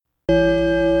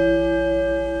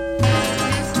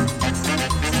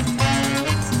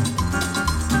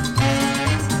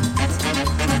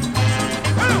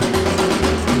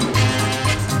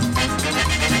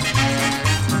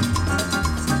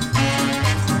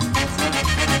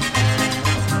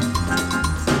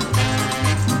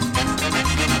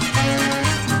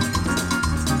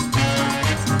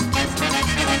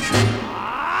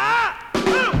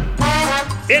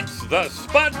the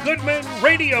Spud Goodman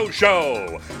Radio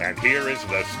Show. And here is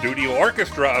the studio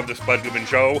orchestra of the Spud Goodman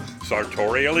Show,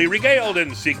 sartorially regaled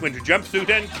in sequined jumpsuit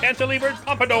and cantilevered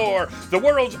pompadour, the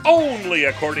world's only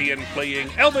accordion-playing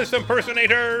Elvis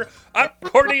impersonator,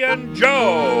 Accordion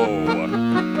Joe.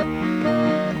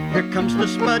 Here comes the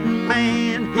Spud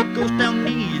Man, he goes down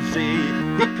easy.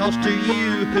 He calls to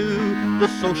you, the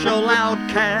social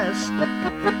outcast.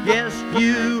 Yes,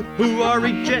 you who are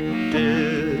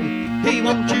rejected. He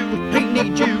wants you, he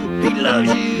needs you, he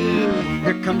loves you.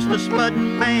 Here comes the Spud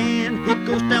Man, he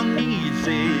goes down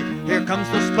easy. Here comes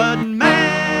the Spud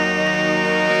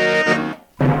Man.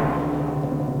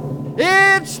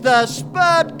 It's the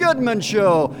Spud Goodman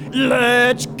Show.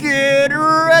 Let's get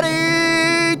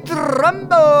ready to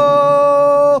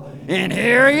rumble. And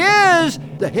here he is,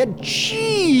 the head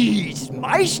cheese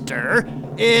meister.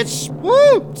 It's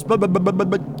Spud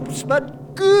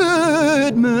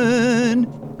Goodman.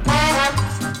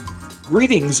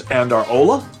 Greetings, Andar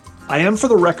Ola. I am, for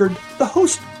the record, the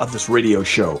host of this radio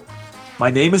show.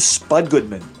 My name is Spud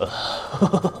Goodman.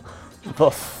 The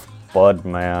Spud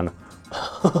Man.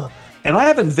 And I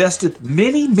have invested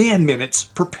many man-minutes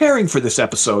preparing for this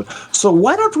episode, so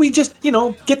why don't we just,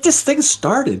 get this thing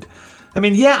started? I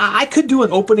mean, yeah, I could do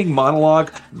an opening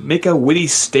monologue, make a witty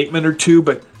statement or two,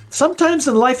 but sometimes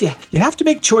in life you have to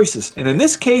make choices, and in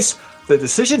this case, the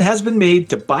decision has been made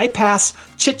to bypass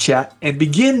chit-chat and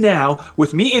begin now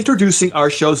with me introducing our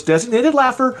show's designated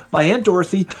laugher, my Aunt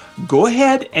Dorothy. Go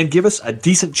ahead and give us a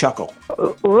decent chuckle.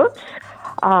 Oops.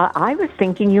 I was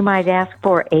thinking you might ask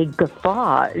for a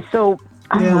guffaw, so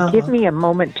give me a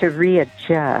moment to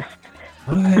readjust.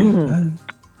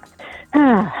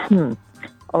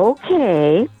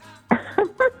 Okay.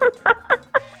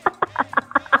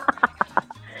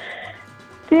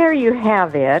 There you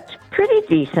have it. Pretty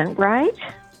decent, right?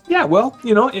 Yeah, well,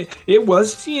 it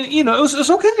was, it was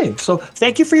okay. So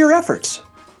thank you for your efforts.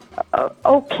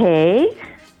 Okay.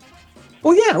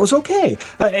 Well, yeah, it was okay.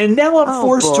 And now I'm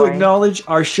forced to acknowledge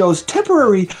our show's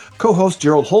temporary co-host,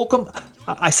 Gerald Holcomb.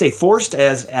 I say forced,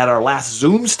 as at our last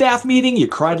Zoom staff meeting, you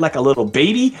cried like a little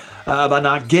baby about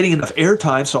not getting enough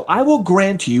airtime, so I will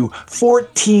grant you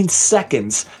 14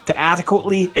 seconds to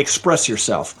adequately express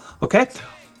yourself. Okay?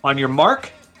 On your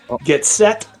mark, get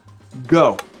set,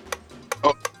 go.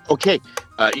 Oh, okay.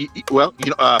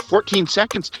 14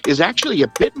 seconds is actually a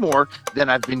bit more than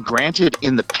I've been granted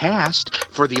in the past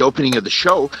for the opening of the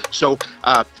show. So,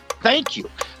 thank you.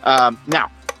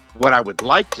 Now, what I would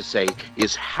like to say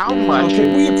is how much...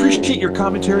 Okay, we appreciate your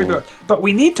commentary, but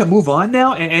we need to move on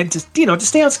now and to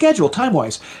stay on schedule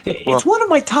time-wise. It's one of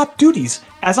my top duties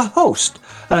as a host.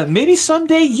 Maybe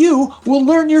someday you will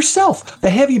learn yourself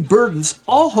the heavy burdens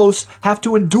all hosts have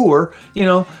to endure,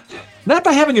 not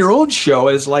by having your own show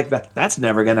as like that. That's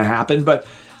never going to happen, but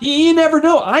you never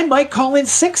know. I might call in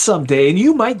sick someday, and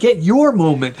you might get your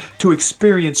moment to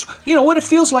experience, what it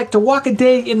feels like to walk a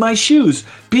day in my shoes,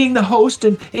 being the host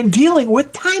and dealing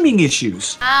with timing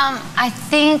issues. I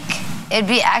think it'd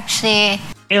be actually...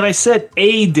 And I said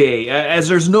a day, as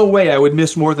there's no way I would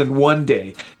miss more than one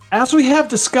day. As we have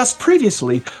discussed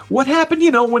previously, what happened,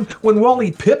 when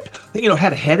Wally Pipp,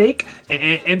 had a headache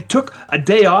and took a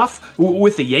day off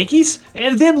with the Yankees,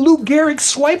 and then Lou Gehrig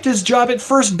swiped his job at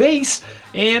first base,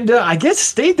 and I guess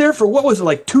stayed there for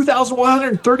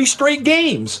 2,130 straight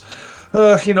games.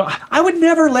 I would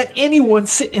never let anyone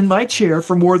sit in my chair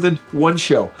for more than one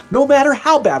show, no matter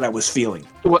how bad I was feeling.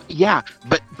 Well, yeah,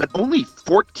 but only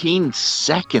 14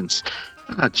 seconds.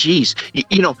 Oh, geez.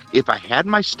 If I had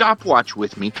my stopwatch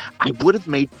with me, I would have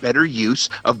made better use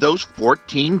of those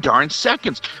 14 darn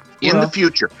seconds. In the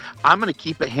future, I'm going to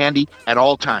keep it handy at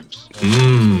all times.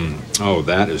 Oh,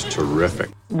 that is terrific.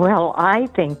 Well, I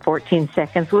think 14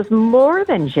 seconds was more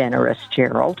than generous,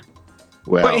 Gerald.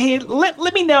 Well, but hey,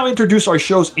 let me now introduce our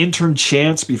show's intern,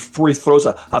 Chance, before he throws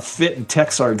a fit and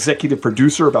texts our executive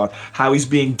producer about how he's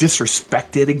being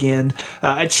disrespected again.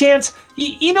 Chance,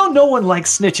 no one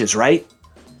likes snitches, right?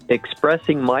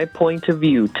 Expressing my point of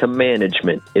view to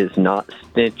management is not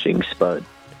snitching, Spud.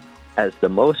 As the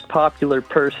most popular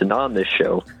person on this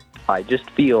show, I just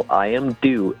feel I am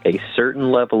due a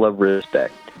certain level of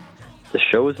respect. The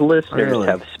show's listeners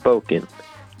have spoken.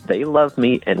 They love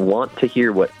me and want to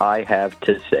hear what I have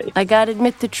to say. I gotta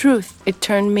admit the truth. It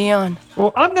turned me on.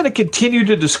 Well, I'm going to continue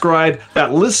to describe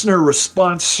that listener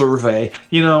response survey.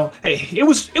 It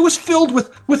was filled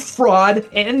with fraud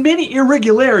and many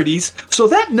irregularities, so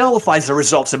that nullifies the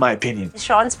results, in my opinion.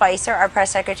 Sean Spicer, our press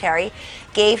secretary,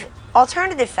 gave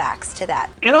alternative facts to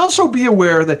that. And also be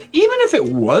aware that even if it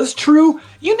was true,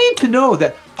 you need to know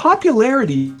that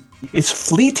popularity is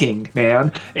fleeting,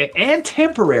 man, and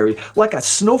temporary, like a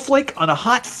snowflake on a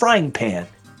hot frying pan.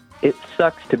 It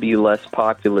sucks to be less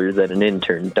popular than an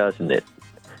intern, doesn't it?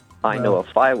 I know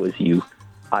if I was you,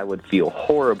 I would feel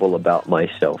horrible about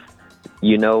myself.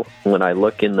 You know, when I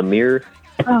look in the mirror.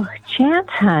 Oh, Chance,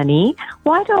 honey,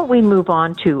 why don't we move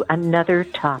on to another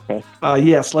topic?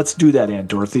 Yes, let's do that, Aunt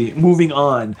Dorothy. Moving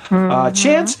on.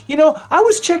 Chance, I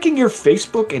was checking your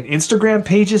Facebook and Instagram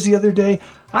pages the other day.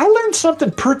 I learned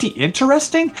something pretty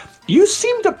interesting. You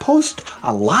seem to post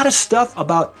a lot of stuff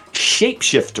about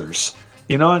shapeshifters.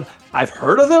 And I've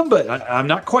heard of them, but I'm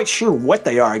not quite sure what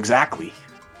they are exactly.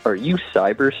 Are you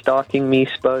cyber stalking me,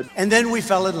 Spud? And then we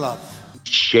fell in love.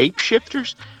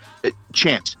 Shapeshifters?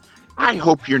 Chance, I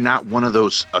hope you're not one of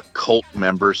those occult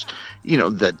members.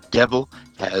 The devil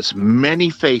has many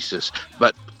faces,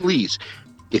 but please,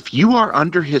 if you are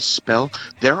under his spell,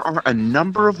 there are a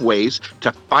number of ways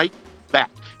to fight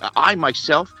back. I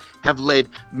myself have led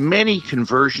many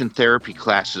conversion therapy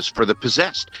classes for the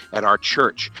possessed at our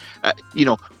church.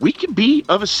 We can be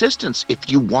of assistance if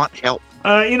you want help.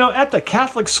 At the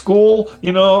Catholic school,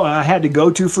 I had to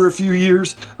go to for a few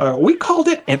years, we called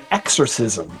it an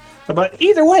exorcism. But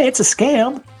either way, it's a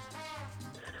scam.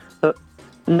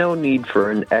 No need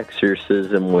for an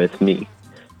exorcism with me.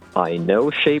 I know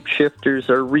shapeshifters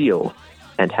are real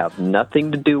and have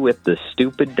nothing to do with the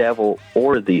stupid devil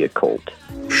or the occult.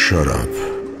 Shut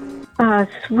up.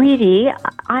 Sweetie,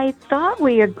 I thought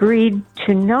we agreed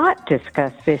to not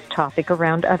discuss this topic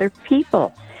around other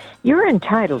people. You're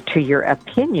entitled to your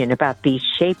opinion about these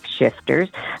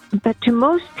shapeshifters, but to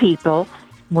most people,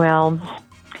 well,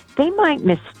 they might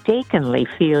mistakenly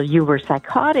feel you were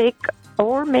psychotic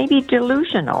or maybe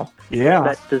delusional. Yeah.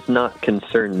 That does not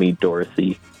concern me,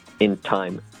 Dorothy. In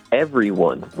time,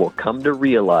 everyone will come to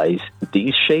realize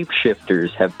these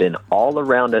shapeshifters have been all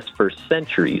around us for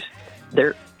centuries.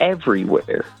 They're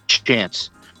everywhere. Chance,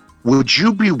 would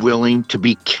you be willing to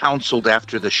be counseled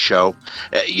after the show?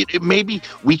 Maybe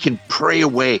we can pray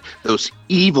away those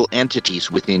evil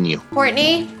entities within you.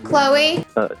 Courtney? Chloe?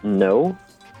 No.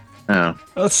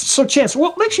 So, Chance,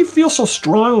 what makes you feel so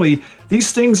strongly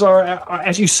these things are,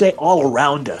 as you say, all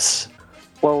around us?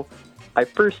 Well, I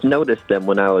first noticed them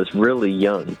when I was really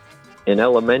young, in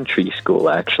elementary school,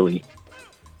 actually.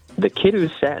 The kid who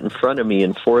sat in front of me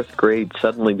in 4th grade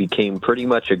suddenly became pretty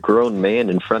much a grown man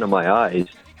in front of my eyes.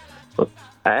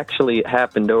 Actually, it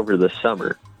happened over the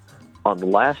summer. On the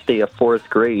last day of 4th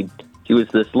grade, he was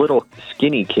this little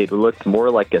skinny kid who looked more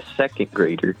like a 2nd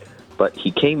grader, but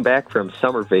he came back from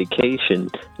summer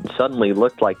vacation and suddenly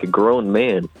looked like a grown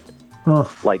man,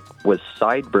 like with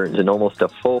sideburns and almost a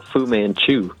full Fu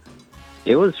Manchu.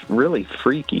 It was really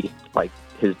freaky, like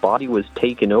his body was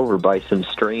taken over by some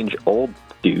strange old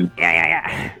dude.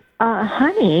 Yeah.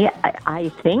 Honey, I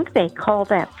think they call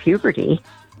that puberty.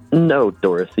 No,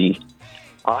 Dorothy.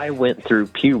 I went through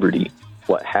puberty.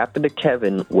 What happened to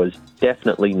Kevin was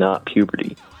definitely not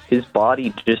puberty. His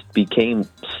body just became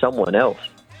someone else.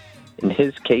 In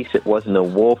his case, it wasn't a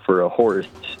wolf or a horse.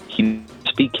 He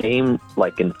just became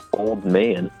like an old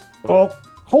man. Well,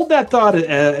 hold that thought,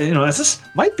 as this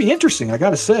might be interesting, I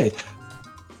gotta say.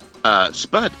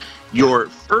 Spud, your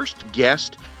first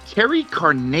guest, Terry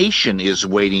Carnation, is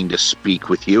waiting to speak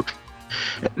with you.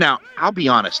 Now, I'll be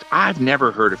honest, I've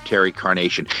never heard of Terry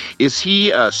Carnation. Is he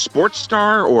a sports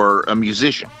star or a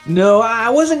musician? No, I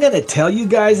wasn't going to tell you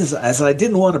guys as I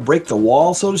didn't want to break the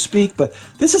wall, so to speak, but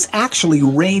this is actually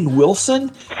Rainn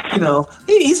Wilson.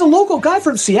 He's a local guy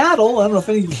from Seattle. I don't know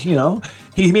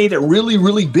if he made it really,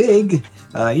 really big.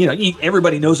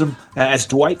 Everybody knows him as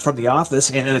Dwight from The Office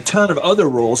and in a ton of other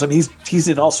roles. I mean, he's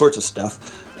in all sorts of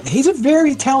stuff. He's a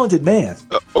very talented man.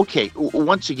 Okay,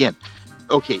 once again,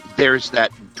 there's that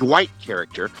Dwight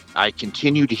character I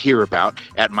continue to hear about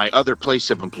at my other place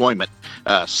of employment,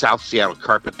 South Seattle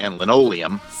Carpet and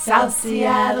Linoleum. South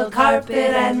Seattle Carpet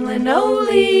and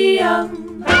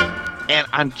Linoleum. And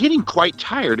I'm getting quite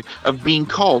tired of being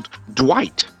called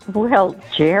Dwight. Well,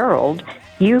 Gerald,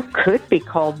 you could be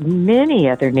called many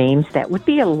other names that would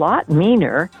be a lot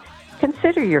meaner.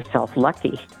 Consider yourself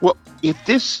lucky. Well, if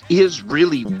this is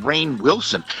really Rainn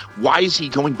Wilson, why is he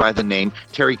going by the name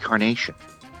Terry Carnation?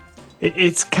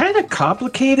 It's kind of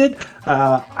complicated.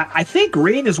 I think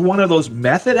Rainn is one of those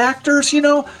method actors,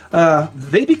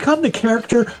 They become the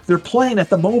character they're playing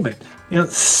at the moment.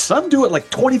 Some do it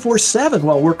like 24/7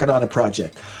 while working on a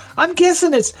project. I'm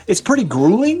guessing it's pretty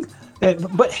grueling.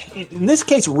 But in this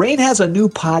case, Rainn has a new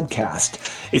podcast.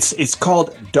 It's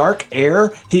called Dark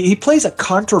Air. He plays a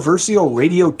controversial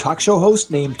radio talk show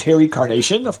host named Terry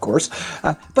Carnation, of course.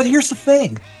 But here's the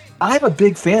thing. I'm a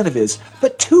big fan of his,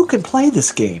 but two can play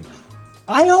this game.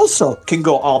 I also can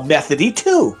go all methody,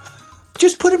 too.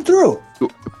 Just put him through.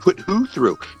 Put who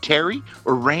through? Terry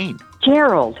or Rain?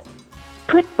 Gerald,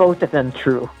 put both of them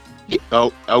through. Yeah,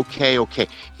 oh, okay.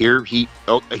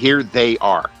 Here they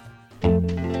are.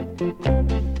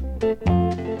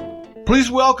 Please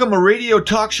welcome a radio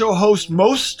talk show host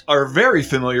most are very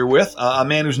familiar with, a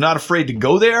man who's not afraid to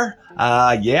go there.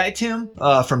 It's him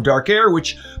from Dark Air,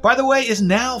 which, by the way, is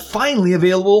now finally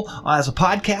available as a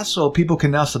podcast, so people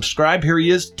can now subscribe. Here he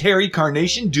is, Terry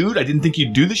Carnation. Dude, I didn't think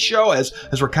you'd do the show, as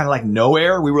we're kind of like no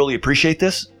air. We really appreciate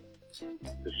this.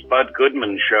 The Spud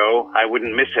Goodman show. I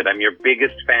wouldn't miss it. I'm your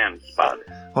biggest fan, Spud.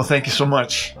 Well, thank you so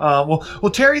much. Well,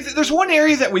 Terry, there's one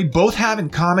area that we both have in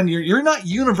common. You're not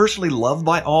universally loved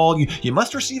by all. You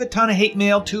must receive a ton of hate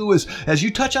mail, too, as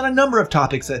you touch on a number of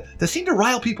topics that seem to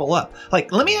rile people up.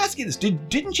 Like, let me ask you this.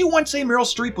 Didn't you once say Meryl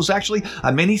Streep was actually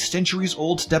a many centuries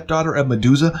old stepdaughter of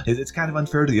Medusa? It's kind of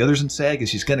unfair to the others in SAG, because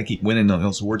she's going to keep winning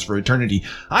those awards for eternity.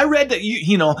 I read that,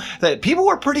 that people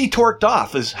were pretty torqued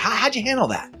off. How'd you handle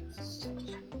that?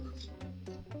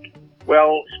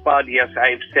 Well, Spud, yes,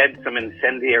 I've said some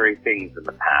incendiary things in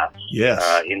the past.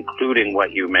 Yes. Including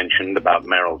what you mentioned about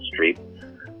Meryl Streep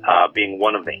being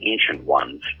one of the ancient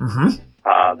ones.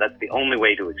 Mm-hmm. That's the only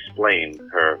way to explain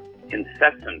her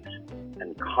incessant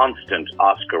and constant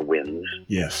Oscar wins.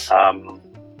 Yes.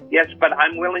 Yes, but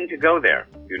I'm willing to go there.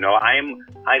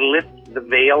 I lift the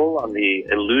veil on the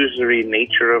illusory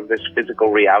nature of this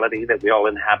physical reality that we all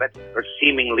inhabit, or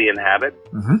seemingly inhabit,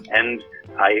 and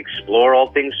I explore all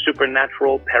things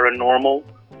supernatural, paranormal,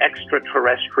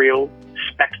 extraterrestrial,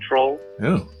 spectral,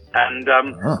 and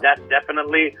that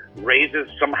definitely raises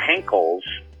some hankles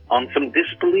on some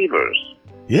disbelievers.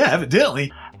 Yeah,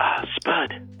 evidently.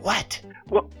 Spud. What?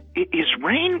 Well, is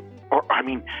Rain,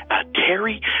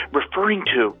 Terry, referring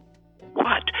to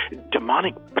what?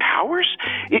 Demonic powers?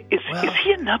 Is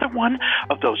he another one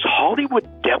of those Hollywood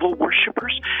devil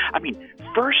worshippers?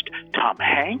 First Tom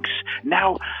Hanks,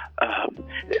 now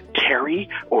Terry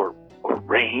or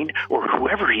Rain or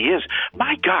whoever he is.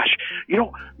 My gosh,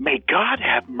 may God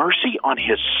have mercy on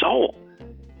his soul.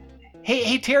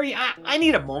 Hey, Terry, I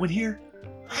need a moment here.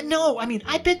 No,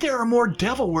 I bet there are more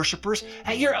devil worshippers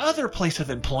at your other place of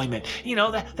employment.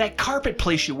 That carpet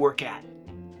place you work at.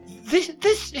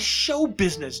 This is show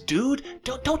business, dude.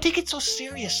 Don't take it so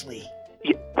seriously.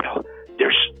 Yeah, well,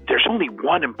 there's only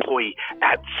one employee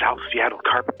at South Seattle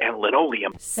Carpet and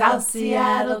Linoleum. South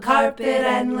Seattle Carpet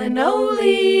and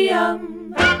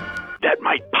Linoleum. That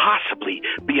might possibly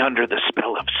be under the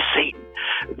spell of Satan.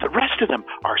 The rest of them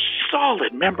are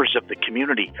solid members of the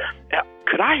community.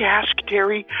 Could I ask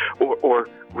Terry or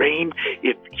Rain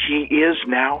if he is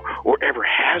now or ever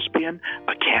has been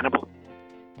a cannibal?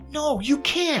 No, you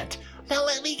can't. Now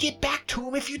let me get back to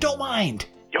him if you don't mind.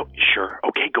 Sure.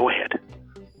 Okay, go ahead.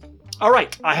 All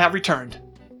right, I have returned.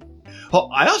 Well,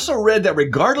 I also read that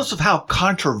regardless of how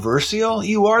controversial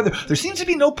you are, there seems to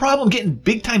be no problem getting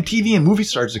big-time TV and movie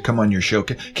stars to come on your show.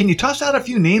 Can you toss out a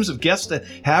few names of guests that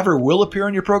have or will appear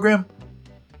on your program?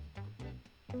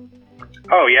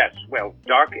 Oh, yes. Well,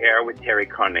 Dark Air with Terry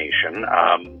Carnation.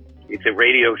 It's a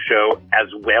radio show as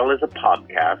well as a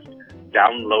podcast.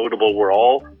 Downloadable where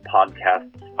all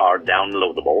podcasts are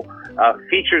downloadable.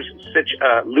 Features such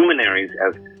luminaries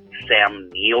as Sam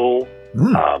Neill,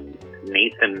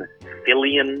 Nathan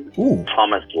Fillion,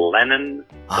 Thomas Lennon,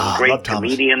 some great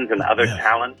comedians and other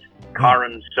talent.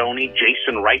 Karan Soni,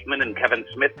 Jason Reitman, and Kevin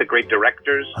Smith, the great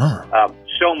directors.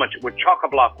 So much. We're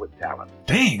chock-a-block with talent.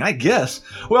 Dang, I guess.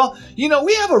 Well,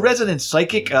 we have a resident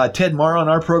psychic, Ted Marr, on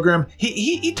our program.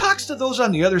 He talks to those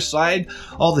on the other side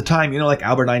all the time, like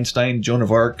Albert Einstein, Joan of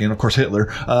Arc, and of course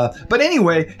Hitler. But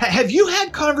anyway, have you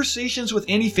had conversations with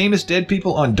any famous dead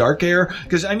people on Dark Air?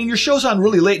 Because, your show's on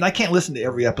really late, and I can't listen to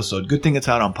every episode. Good thing it's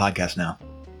out on podcast now.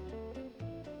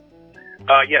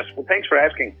 Yes, well, thanks for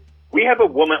asking. We have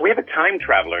a time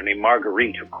traveler named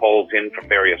Marguerite who calls in from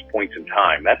various points in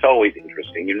time. That's always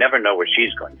interesting. You never know where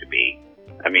she's going to be.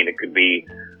 It could be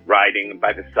riding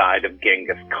by the side of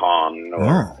Genghis Khan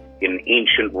or in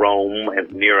ancient Rome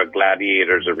near a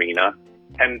gladiator's arena.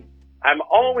 And I'm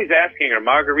always asking her,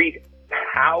 Marguerite,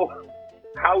 how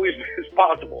is this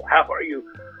possible? How are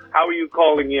you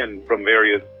calling in from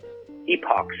various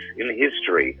epochs in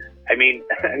history?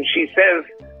 And she says,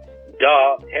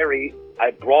 duh, Harry,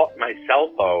 I brought my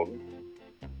cell phone.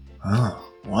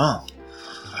 Oh, wow.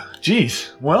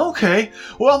 Jeez. Well, okay.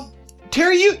 Well,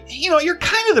 Terry, you're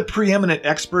kind of the preeminent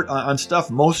expert on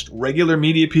stuff most regular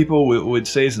media people would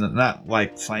say is not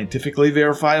like scientifically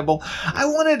verifiable. I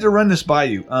wanted to run this by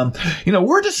you.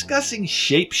 We're discussing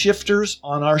shapeshifters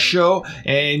on our show,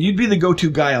 and you'd be the go-to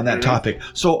guy on that topic.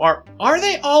 So are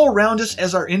they all around us,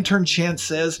 as our intern Chance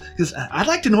says? Because I'd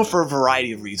like to know for a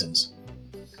variety of reasons.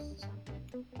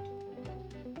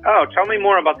 Oh, tell me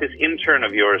more about this intern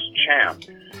of yours, Champ,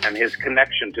 and his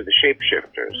connection to the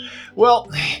shapeshifters. Well,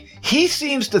 he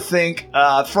seems to think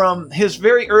from his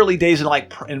very early days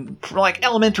in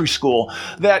elementary school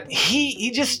that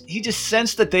he just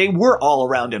sensed that they were all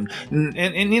around him,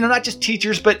 and not just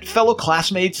teachers but fellow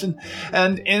classmates, and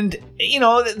the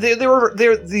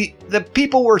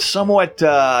people were somewhat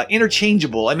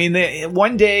interchangeable. I mean,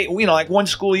 one day, one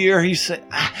school year, he said,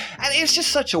 it's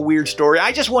just such a weird story.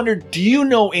 I just wondered, do you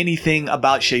know anything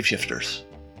about shapeshifters?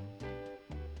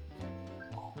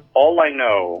 All I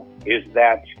know is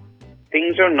that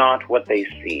things are not what they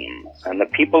seem, and the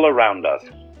people around us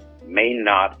may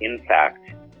not, in fact,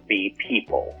 be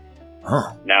people.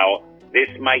 Huh. Now, this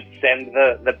might send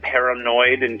the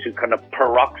paranoid into kind of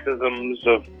paroxysms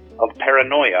of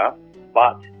paranoia,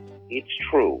 but it's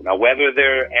true. Now, whether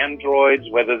they're androids,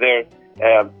 whether they're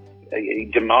a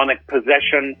demonic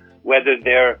possession, whether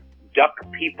they're duck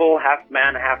people, half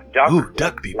man, half duck. Ooh,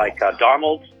 duck people. Like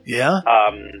Donald. Yeah?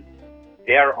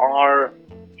 There are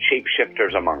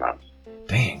shapeshifters among us.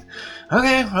 Dang.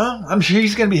 Okay, well, I'm sure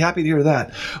he's going to be happy to hear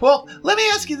that. Well, let me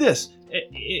ask you this.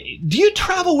 Do you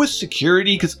travel with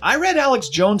security? Because I read Alex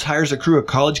Jones hires a crew of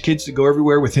college kids to go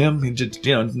everywhere with him. He just,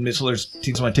 Missler's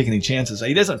doesn't want to take any chances.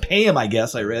 He doesn't pay him, I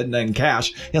guess, I read, and then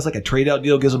cash. He has like a trade-out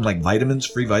deal, gives him like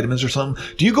free vitamins or something.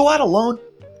 Do you go out alone?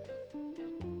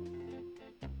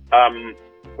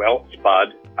 Well, Spud,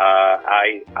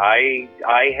 I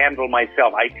handle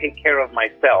myself. I take care of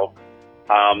myself,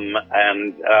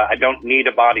 and I don't need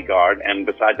a bodyguard. And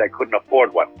besides, I couldn't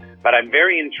afford one. But I'm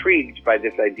very intrigued by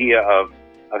this idea of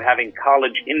having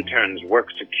college interns work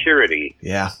security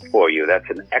for you. That's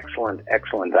an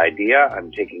excellent idea.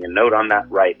 I'm taking a note on that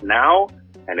right now.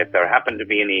 And if there happen to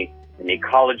be any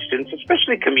college students,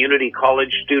 especially community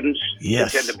college students who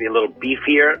tend to be a little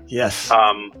beefier,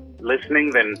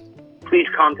 listening, then please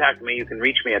contact me. You can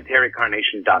reach me at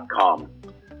terrycarnation.com.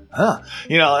 Huh.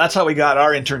 That's how we got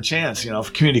our intern Chance, for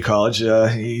community college.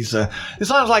 He's it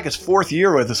sounds like his fourth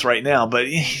year with us right now, but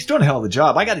he's doing a hell of a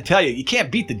job. I got to tell you, you can't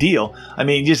beat the deal. I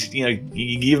mean, just, you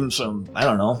give him some, I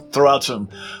don't know, throw out some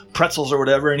pretzels or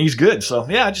whatever, and he's good. So,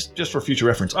 yeah, just for future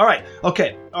reference. All right.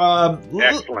 Okay.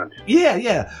 Excellent.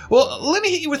 Yeah. Well, let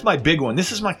me hit you with my big one.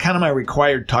 This is my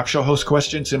required talk show host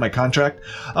question. It's in my contract.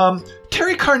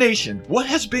 Terry Carnation, what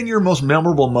has been your most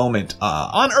memorable moment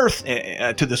on Earth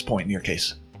to this point in your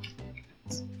case?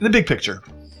 In the big picture.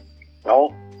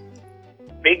 Well,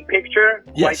 big picture,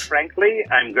 quite frankly,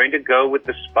 I'm going to go with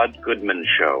the Spud Goodman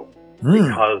show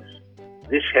because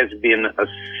this has been a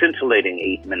scintillating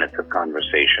 8 minutes of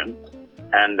conversation.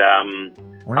 And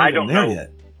I don't know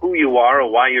who you are or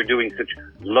why you're doing such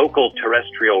local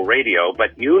terrestrial radio,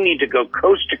 but you need to go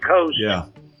coast to coast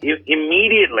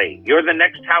immediately. You're the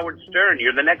next Howard Stern.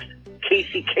 You're the next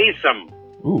Casey Kasem.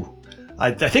 Ooh.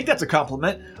 I think that's a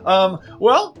compliment. Thank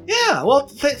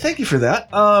you for that.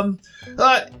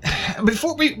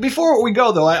 Before we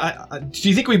go, though, do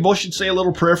you think we both should say a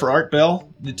little prayer for Art Bell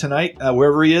tonight,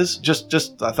 wherever he is?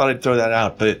 Just I thought I'd throw that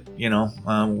out, but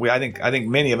I think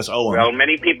many of us owe him. Well,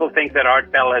 many people think that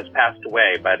Art Bell has passed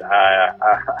away, but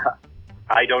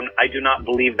I do not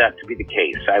believe that to be the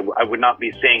case. I would not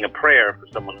be saying a prayer for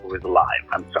someone who is alive.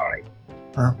 I'm sorry.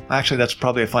 Actually, that's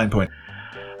probably a fine point.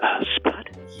 Spud?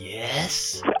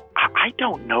 Yes? I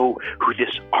don't know who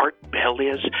this Art Bell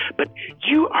is, but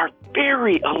you are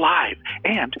very alive,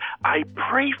 and I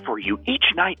pray for you each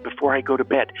night before I go to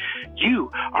bed. You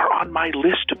are on my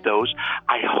list of those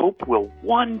I hope will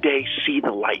one day see the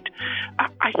light.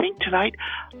 I think tonight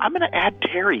I'm going to add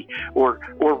Terry or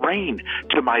Rain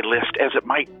to my list, as it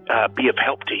might be of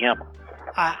help to him.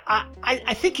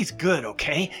 I think he's good,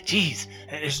 okay? Jeez,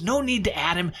 there's no need to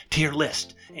add him to your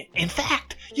list. In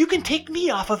fact, you can take me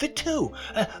off of it too.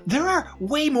 There are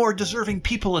way more deserving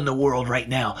people in the world right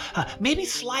now. Maybe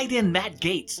slide in Matt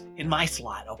Gaetz in my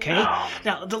slot, okay?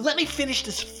 Now, let me finish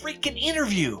this freaking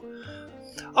interview.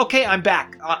 Okay, I'm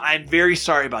back. I'm very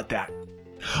sorry about that.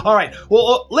 All right.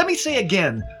 Well, let me say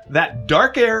again that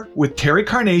Dark Air with Terry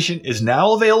Carnation is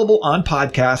now available on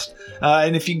podcast.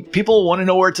 And if people want to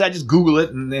know where it's at, just Google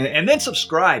it and then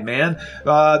subscribe, man.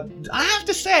 I have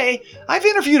to say, I've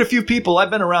interviewed a few people. I've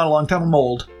been around a long time. I'm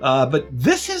old. But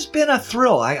this has been a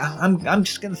thrill. I'm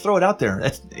just going to throw it out there.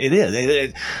 It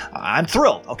is. I'm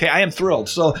thrilled. Okay, I am thrilled.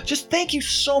 So just thank you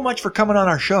so much for coming on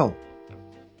our show.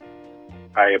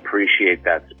 I appreciate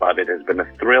that, Spud. It has been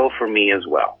a thrill for me as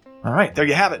well. All right, there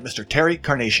you have it, Mr. Terry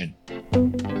Carnation.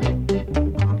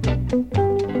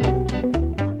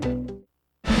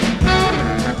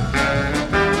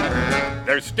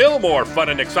 There's still more fun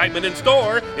and excitement in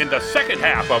store in the second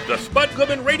half of the Spud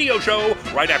Goodman Radio Show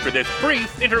right after this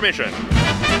brief intermission.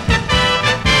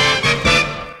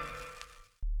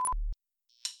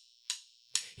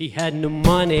 He had no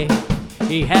money,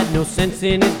 he had no sense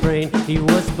in his brain. He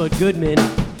was Spud Goodman,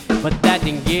 but that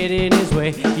didn't get in his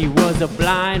way. He was a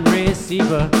blind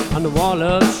receiver on the wall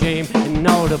of shame, and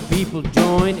all the people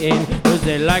joined in, cause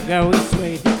they like how he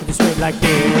swayed. They swayed like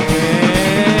this.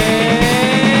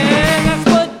 That's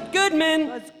Spud Goodman.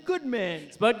 That's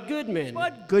Goodman. Spud Goodman.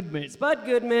 Spud Goodman. Spud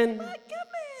Goodman. Spud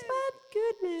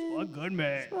Goodman. Spud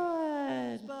Goodman.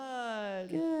 Spud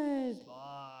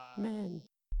Goodman.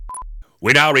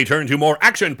 We now return to more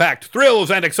action-packed thrills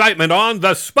and excitement on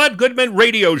the Spud Goodman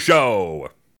Radio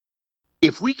Show.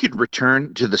 If we could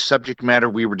return to the subject matter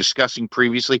we were discussing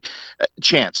previously,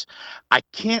 Chance, I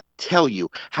can't tell you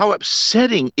how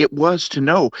upsetting it was to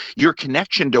know your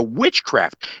connection to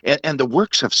witchcraft and the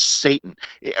works of Satan.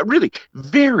 Really,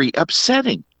 very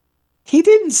upsetting. He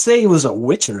didn't say he was a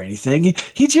witch or anything.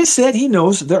 He just said he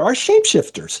knows there are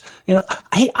shapeshifters. You know,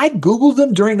 I Googled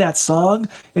them during that song,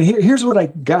 and here's what I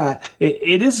got.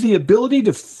 It is the ability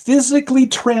to physically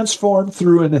transform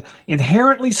through an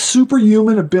inherently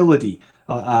superhuman ability.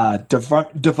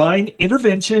 Divine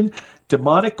intervention,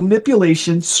 demonic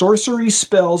manipulation, sorcery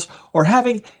spells, or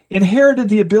having inherited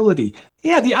the ability.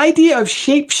 Yeah, the idea of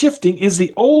shape-shifting is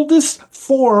the oldest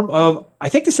form of, I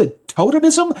think they said,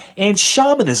 totemism and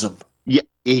shamanism. Yeah,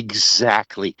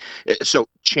 exactly. So,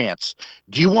 Chance,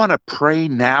 do you want to pray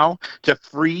now to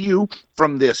free you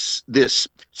from this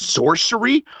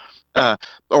sorcery?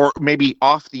 Or maybe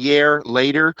off the air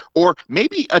later, or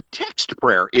maybe a text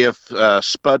prayer if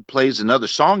Spud plays another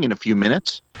song in a few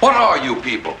minutes. What are you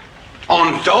people?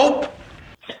 On dope?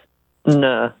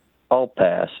 Nah, I'll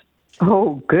pass.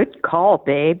 Oh, good call,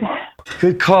 babe.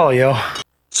 Good call, yo.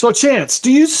 So, Chance,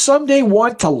 do you someday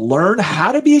want to learn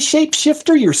how to be a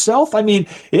shapeshifter yourself? I mean,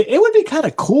 it would be kind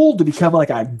of cool to become like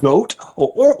a goat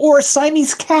or a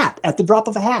Siamese cat at the drop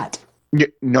of a hat.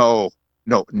 No,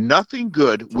 nothing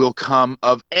good will come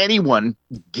of anyone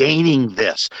gaining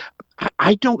this.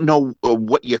 I don't know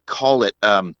what you call it,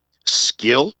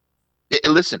 skill.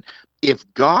 Listen, if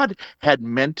God had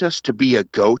meant us to be a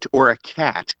goat or a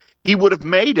cat, he would have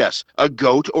made us a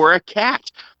goat or a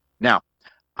cat. Now,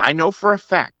 I know for a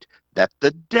fact that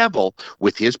the devil,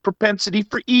 with his propensity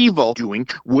for evil doing,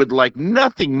 would like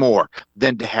nothing more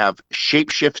than to have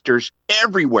shapeshifters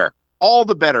everywhere. All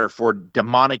the better for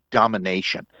demonic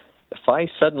domination. If I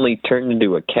suddenly turned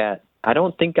into a cat, I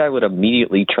don't think I would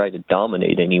immediately try to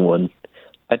dominate anyone.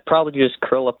 I'd probably just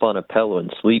curl up on a pillow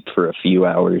and sleep for a few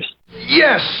hours.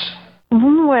 Yes!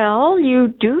 Well, you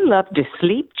do love to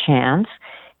sleep, Chance.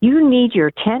 You need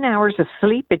your 10 hours of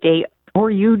sleep a day, or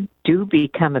you do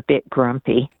become a bit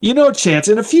grumpy. You know, Chance,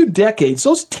 in a few decades,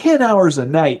 those 10 hours a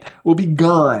night will be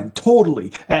gone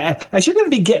totally. As you're going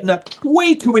to be getting up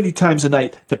way too many times a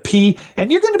night to pee,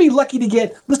 and you're going to be lucky to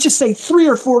get, let's just say, 3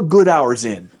 or 4 good hours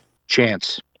in.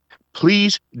 Chance,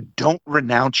 please don't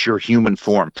renounce your human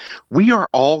form. We are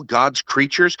all God's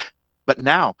creatures, but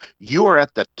now you are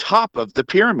at the top of the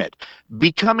pyramid.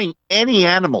 Becoming any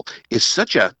animal is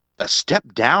such a step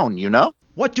down, you know?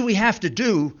 What do we have to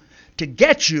do to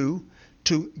get you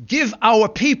to give our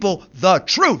people the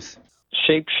truth?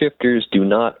 Shapeshifters do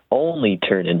not only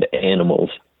turn into animals.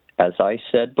 As I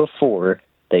said before,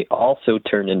 they also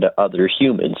turn into other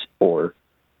humans, or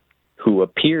who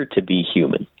appear to be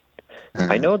human.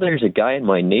 I know there's a guy in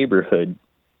my neighborhood,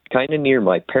 kind of near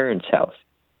my parents' house.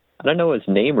 I don't know his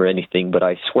name or anything, but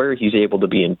I swear he's able to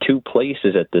be in 2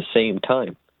 places at the same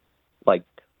time. Like,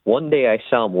 one day I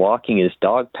saw him walking his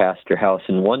dog past her house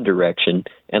in one direction,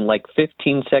 and like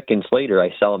 15 seconds later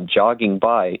I saw him jogging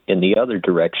by in the other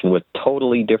direction with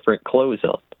totally different clothes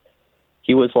on.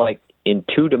 He was like in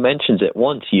 2 dimensions at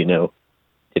once, you know.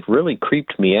 It really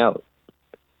creeped me out.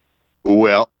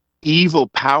 Well, evil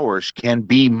powers can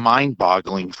be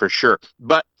mind-boggling for sure,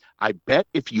 but I bet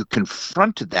if you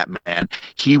confronted that man,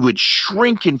 he would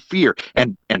shrink in fear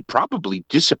and probably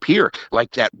disappear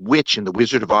like that witch in The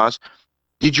Wizard of Oz.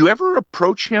 Did you ever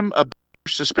approach him about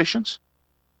your suspicions?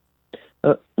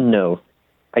 No.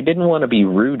 I didn't want to be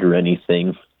rude or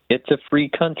anything. It's a free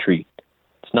country.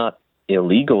 It's not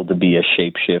illegal to be a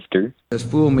shapeshifter. Just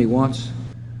fooled me once.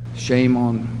 Shame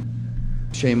on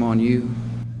you.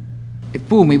 It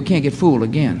fooled me, we can't get fooled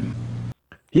again.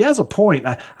 He has a point.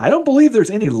 I don't believe there's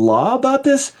any law about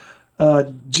this.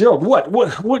 Gerald, what do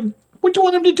you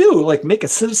want him to do? Like make a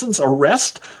citizen's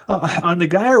arrest on the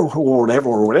guy or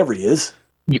whatever he is?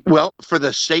 Well, for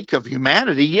the sake of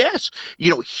humanity, yes.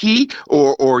 He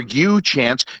or you,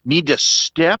 Chance, need to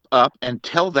step up and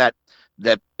tell that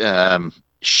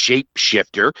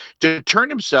shapeshifter to turn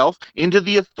himself into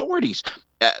the authorities.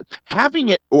 Having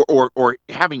it or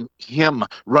having him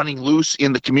running loose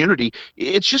in the community,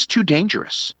 it's just too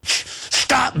dangerous.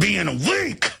 Stop being a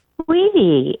weak!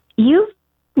 Sweetie, you've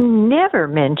never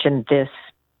mentioned this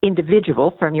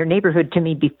individual from your neighborhood to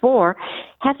me before.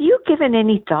 Have you given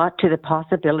any thought to the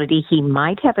possibility he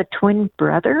might have a twin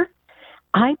brother?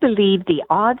 I believe the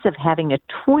odds of having a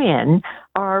twin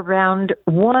are around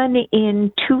 1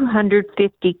 in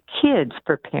 250 kids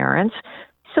per parents,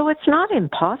 so it's not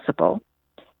impossible.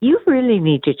 You really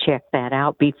need to check that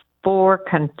out before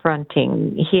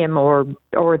confronting him or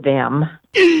them.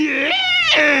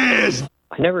 Yes!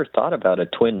 I never thought about a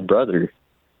twin brother.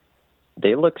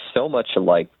 They look so much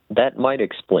alike, that might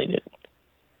explain it.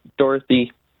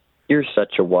 Dorothy, you're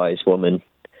such a wise woman.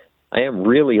 I am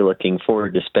really looking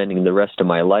forward to spending the rest of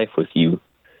my life with you.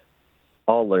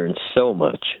 I'll learn so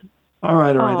much. All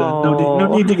right.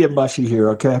 No need to get mushy here,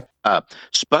 okay?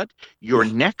 Spud, your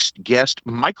next guest,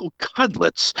 Michael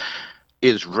Cudlitz,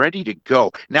 is ready to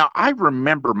go. Now, I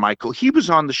remember Michael. He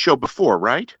was on the show before,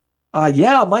 right?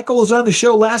 Yeah, Michael was on the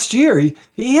show last year.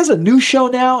 He has a new show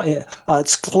now.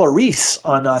 It's Clarice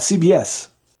on CBS.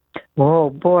 Oh,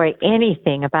 boy,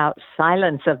 anything about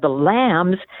Silence of the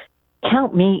Lambs,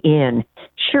 count me in.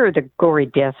 Sure, the gory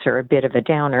deaths are a bit of a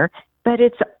downer, but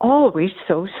it's always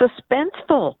so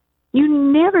suspenseful. You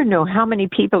never know how many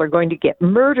people are going to get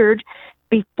murdered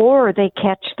before they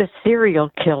catch the serial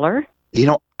killer.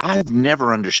 I've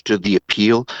never understood the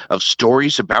appeal of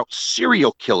stories about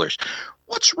serial killers.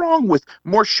 What's wrong with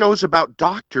more shows about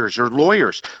doctors or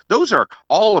lawyers? Those are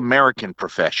all American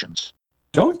professions.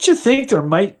 Don't you think there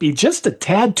might be just a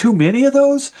tad too many of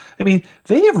those? I mean,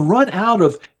 they have run out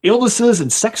of illnesses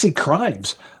and sexy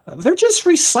crimes. They're just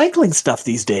recycling stuff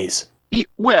these days.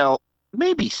 Well,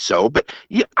 maybe so, but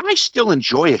I still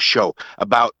enjoy a show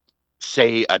about,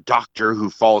 say, a doctor who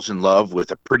falls in love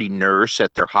with a pretty nurse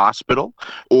at their hospital,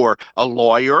 or a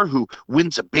lawyer who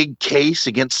wins a big case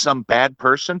against some bad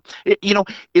person.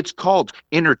 It's called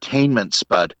entertainment,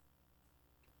 Spud.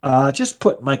 Just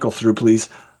put Michael through, please.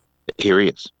 Here he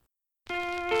is.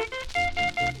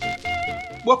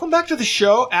 Welcome back to the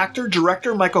show, actor,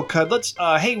 director Michael Cudlitz.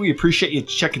 Hey, we appreciate you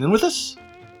checking in with us.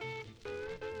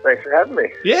 Thanks for having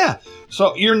me. Yeah.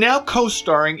 So you're now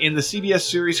co-starring in the CBS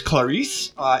series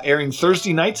Clarice, airing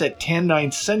Thursday nights at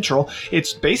 10/9 Central.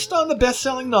 It's based on the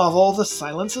best-selling novel The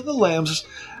Silence of the Lambs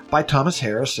by Thomas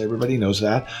Harris. Everybody knows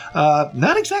that.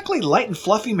 Not exactly light and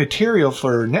fluffy material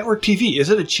for network TV. Is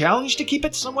it a challenge to keep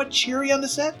it somewhat cheery on the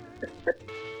set?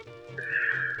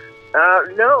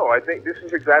 No, I think this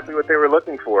is exactly what they were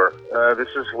looking for. This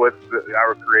is what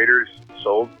our creators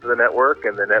sold to the network,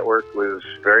 and the network was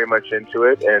very much into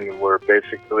it, and we're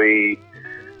basically,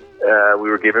 we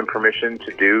were given permission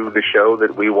to do the show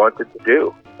that we wanted to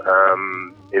do.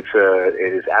 It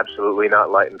is absolutely not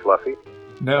light and fluffy.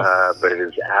 No. But it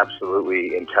is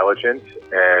absolutely intelligent,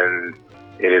 and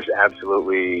it is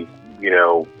absolutely,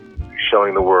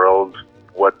 showing the world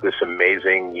what this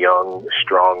amazing, young,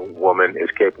 strong woman is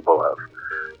capable of.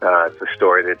 It's a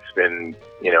story that's been,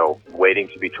 waiting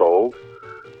to be told.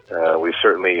 We've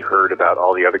certainly heard about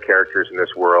all the other characters in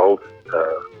this world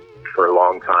for a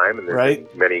long time, and there's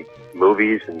been many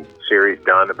movies and series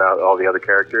done about all the other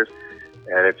characters,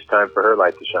 and it's time for her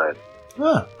light to shine.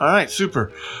 Huh. All right,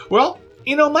 super. Well,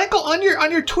 Michael, on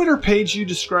your Twitter page, you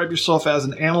describe yourself as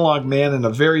an analog man in a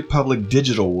very public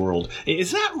digital world.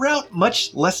 Is that route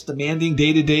much less demanding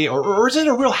day to day, or is it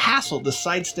a real hassle to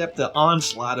sidestep the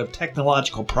onslaught of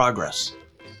technological progress?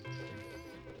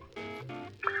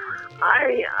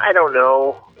 I don't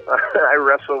know. I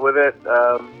wrestle with it.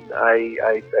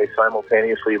 I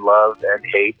simultaneously love and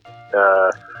hate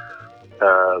the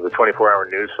 24-hour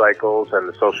news cycles and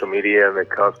the social media and the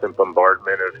constant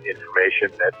bombardment of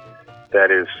information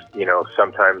that is,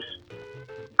 sometimes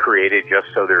created just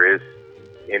so there is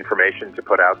information to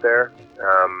put out there.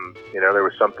 There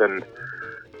was something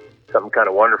kind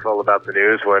of wonderful about the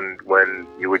news when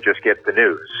you would just get the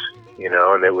news.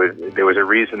 and there was a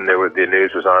reason the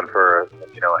news was on for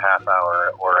a half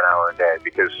hour or an hour a day,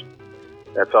 because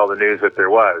that's all the news that there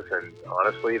was. And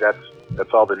honestly,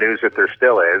 that's all the news that there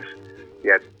still is.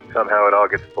 Yet somehow it all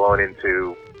gets blown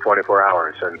into 24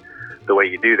 hours. And the way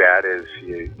you do that is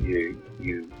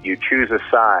you choose a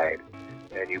side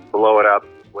and you blow it up,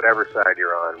 whatever side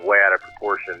you're on, way out of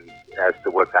proportion as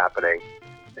to what's happening.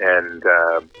 And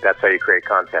that's how you create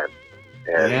content.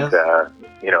 And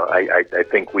I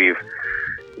think we've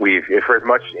for as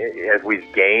much as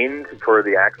we've gained for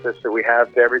the access that we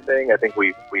have to everything, I think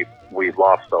we've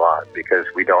lost a lot, because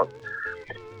we don't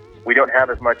have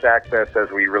as much access as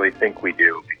we really think we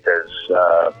do,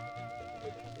 because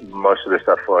most of the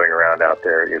stuff floating around out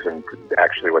there isn't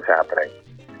actually what's happening.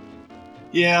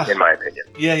 Yeah, in my opinion.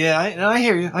 Yeah, I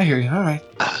hear you. All right.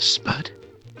 Spud?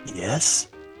 Yes?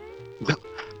 Well,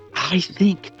 I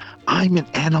think I'm an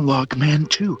analog man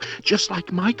too, just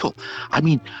like Michael. I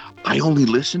mean, I only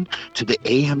listen to the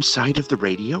AM side of the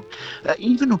radio.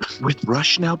 Even with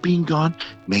Rush now being gone,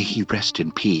 may he rest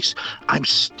in peace, I'm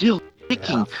still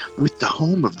sticking with the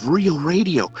home of real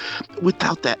radio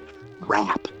without that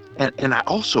rap. And I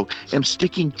also am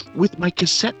sticking with my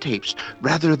cassette tapes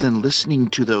rather than listening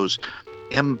to those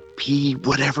MP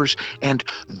whatevers. And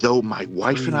though my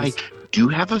wife and I do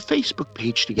have a Facebook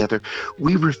page together,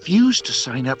 we refuse to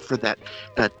sign up for that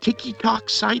TikTok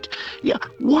site. Yeah,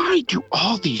 why do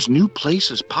all these new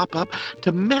places pop up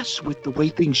to mess with the way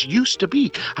things used to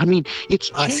be? I mean, it's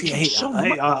changing so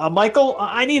much. Michael,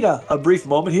 I need a brief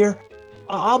moment here.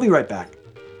 I'll be right back.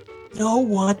 No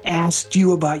one asked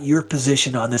you about your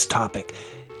position on this topic.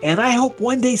 And I hope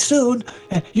one day soon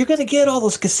you're going to get all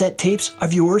those cassette tapes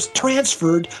of yours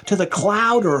transferred to the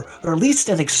cloud or at least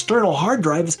an external hard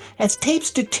drive as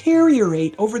tapes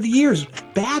deteriorate over the years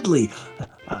badly.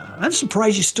 I'm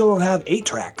surprised you still don't have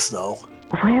 8-tracks, though.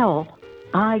 Well,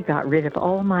 I got rid of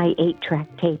all my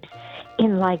 8-track tapes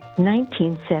in like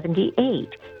 1978,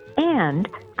 and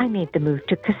I made the move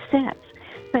to cassettes.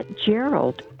 But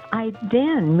Gerald, I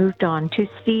then moved on to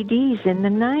CDs in the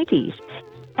 90s.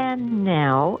 And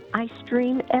now I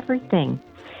stream everything.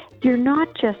 You're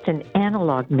not just an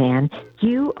analog man.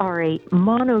 You are a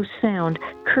mono-sound,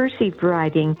 cursive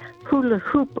writing hula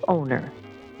hoop owner.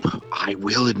 I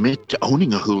will admit to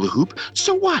owning a hula hoop.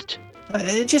 So what?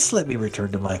 Just let me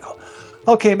return to Michael.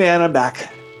 Okay, man, I'm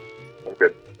back.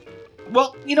 Good.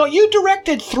 Well, you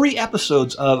directed 3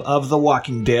 episodes of The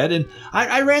Walking Dead, and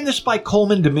I ran this by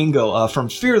Coleman Domingo from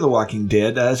Fear the Walking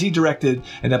Dead, as he directed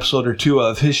an episode or 2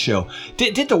 of his show.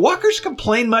 Did the walkers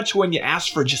complain much when you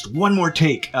asked for just one more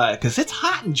take? Because it's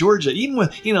hot in Georgia, even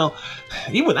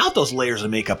without those layers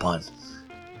of makeup on.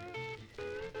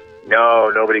 No,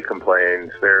 nobody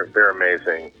complains. They're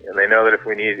amazing, and they know that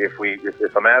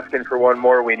if I'm asking for one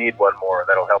more, we need one more.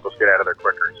 That'll help us get out of there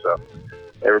quicker. So.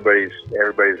 Everybody's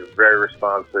very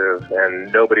responsive,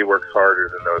 and nobody works harder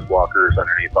than those walkers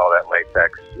underneath all that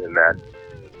latex in that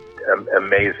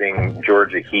amazing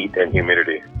Georgia heat and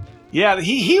humidity. Yeah,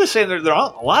 he was saying a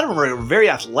lot of them are very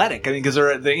athletic. I mean, because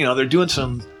they're doing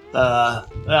some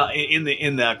in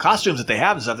the costumes that they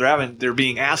have and stuff. They're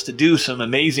being asked to do some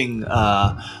amazing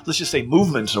let's just say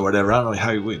movements or whatever. I don't know how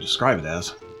you would describe it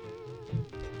as.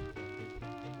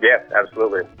 Yeah,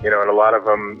 absolutely. And a lot of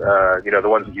them, the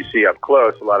ones that you see up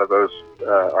close, a lot of those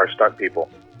are stunt people.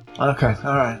 Okay,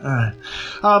 all right.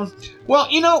 Well,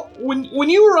 when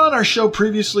you were on our show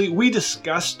previously, we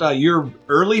discussed your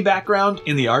early background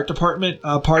in the art department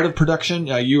part of production.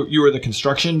 You were the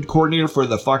construction coordinator for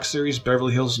the Fox series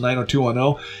Beverly Hills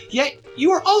 90210. Yet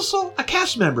you were also a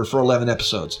cast member for 11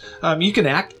 episodes. You can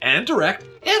act and direct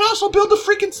and also build the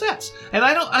freaking sets. And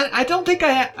I don't think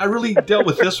I really dealt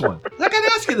with this one. I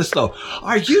gotta ask you this though: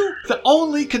 are you the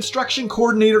only construction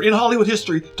coordinator in Hollywood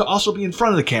history to also be in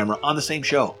front of the camera on the same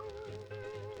show?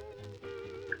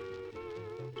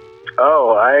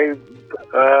 Oh, I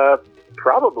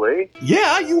probably.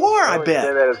 Yeah, you are. I bet.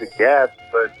 Say that as a guess,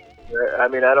 but I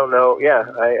mean, I don't know. Yeah,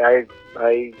 I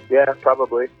yeah,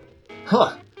 probably.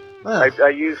 Huh. I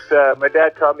used my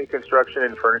dad taught me construction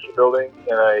and furniture building,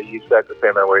 and I used that to pay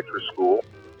my way through school.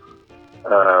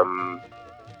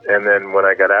 And then when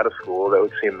I got out of school, that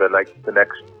would seem the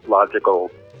next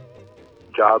logical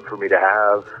job for me to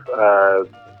have,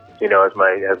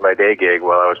 as my day gig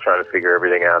while I was trying to figure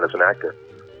everything out as an actor.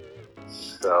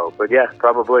 So, but yeah,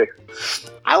 probably.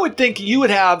 I would think you would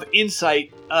have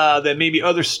insight that maybe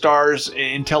other stars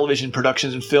in television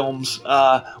productions and films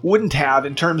wouldn't have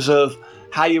in terms of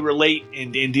how you relate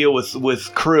and deal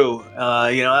with crew.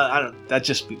 I don't.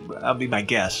 That'll be my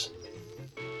guess.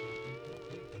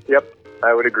 Yep,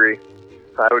 I would agree.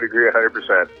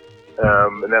 100%.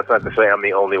 And that's not to say I'm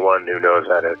the only one who knows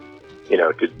how to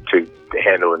to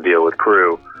handle and deal with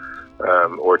crew,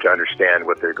 or to understand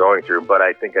what they're going through. But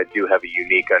I think I do have a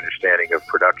unique understanding of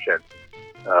production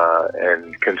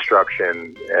and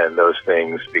construction and those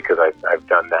things, because I've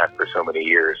done that for so many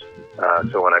years.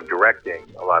 So when I'm directing,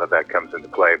 a lot of that comes into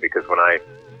play, because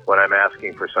when I'm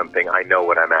asking for something, I know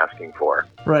what I'm asking for.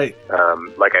 Right.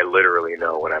 Like I literally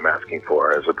know what I'm asking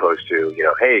for, as opposed to,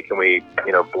 hey, can we,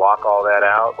 block all that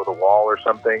out with a wall or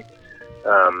something?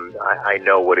 I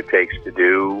know what it takes to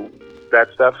do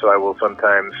that stuff, so I will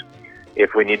sometimes,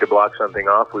 if we need to block something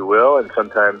off, we will, and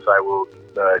sometimes I will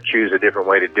choose a different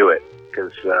way to do it,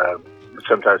 because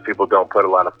sometimes people don't put a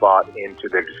lot of thought into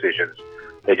their decisions.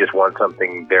 They just want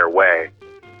something their way.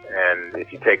 And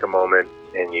if you take a moment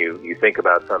and you think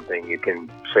about something, you can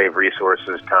save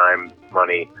resources, time,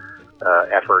 money,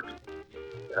 effort,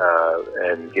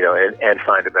 and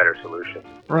find a better solution.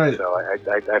 Right. So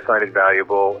I find it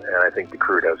valuable, and I think the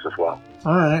crew does as well.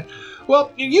 All right.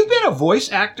 Well, you've been a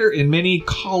voice actor in many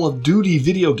Call of Duty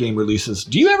video game releases.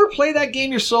 Do you ever play that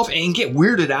game yourself and get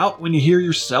weirded out when you hear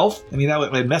yourself? I mean, that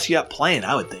would mess you up playing,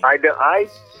 I would think. I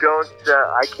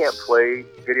can't play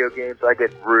video games. I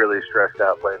get really stressed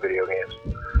out playing video games.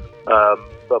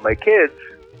 But my kids,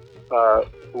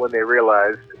 when they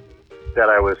realized that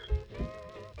I was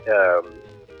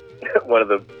one of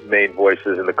the main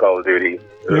voices in the Call of Duty,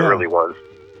 the early ones,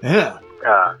 that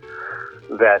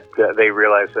they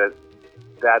realized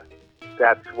that's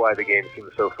why the game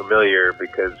seemed so familiar,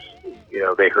 because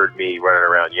they heard me running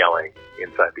around yelling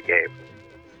inside the game.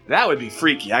 That would be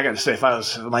freaky, I gotta say, if I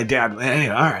was my dad.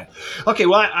 Anyway, all right. Okay,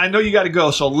 well, I know you gotta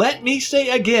go, so let me say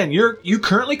again, you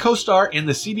currently co-star in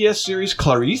the CBS series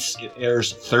Clarice. It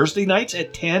airs Thursday nights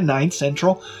at 10, 9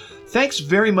 Central. Thanks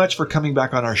very much for coming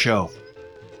back on our show.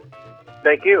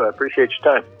 Thank you. I appreciate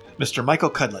your time. Mr. Michael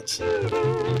Cudlitz.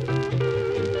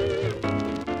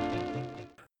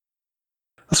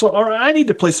 So, all right, I need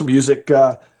to play some music.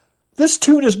 This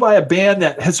tune is by a band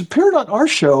that has appeared on our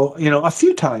show, a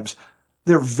few times.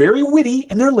 They're very witty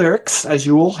in their lyrics, as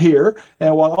you will hear,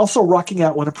 and while also rocking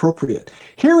out when appropriate.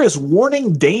 Here is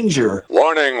Warning Danger.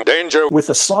 Warning Danger. With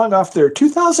a song off their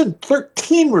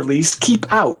 2013 release,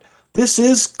 Keep Out. This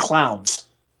is Clowns.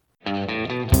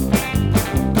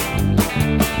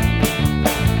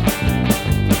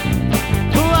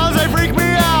 Clowns, they freak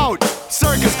me out!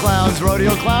 Circus clowns,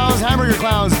 rodeo clowns, hamburger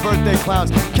clowns, birthday clowns,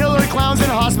 killer clowns in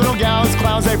hospital gowns.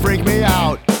 Clowns, they freak me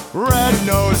out. Red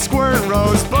nose, squirt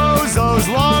rose, bozos,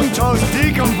 long toes,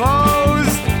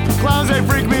 decomposed. Clowns, they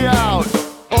freak me out.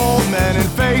 Old men in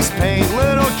face paint,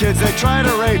 little kids they try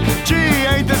to rape. Gee,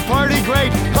 ain't this party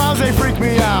great? Clowns, they freak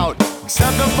me out.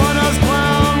 Except the funhouse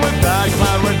clown with bad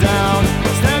clown we're down.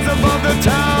 Stands above the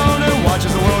town and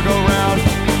watches the world go round.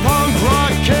 Punk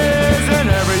rock kids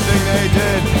and everything they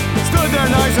did. Stood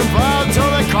there nice and proud till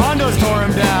the condos tore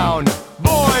him down.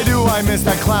 Boy, do I miss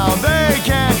that clown, they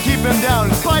can't keep him down.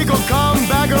 Spike will come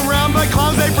back around, but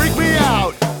clowns, they freak me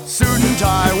out. Suit and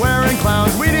tie wearing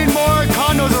clowns, we need more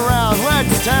condos around.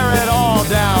 Let's tear it all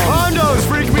down. Condos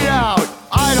freak me out,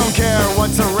 I don't care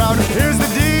what's around. Here's the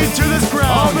deed to this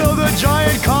ground. I'll build a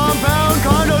giant compound,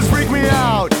 condos freak me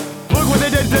out. Look what they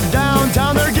did to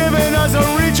downtown, they're giving us a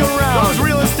reach around. Those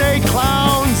real estate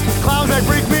clowns, clowns, they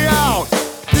freak me out.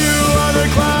 Few other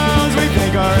clowns we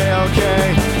think are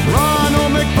A-OK.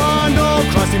 Ronald McFondle,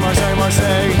 Krusty Marseille,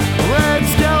 Red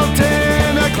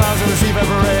Skelton, the clowns in the Seabed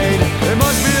Parade. It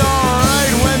must be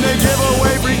alright when they give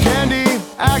away free candy,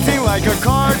 acting like a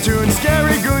cartoon,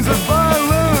 scary goons with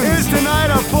balloons. Is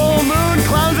tonight a full moon?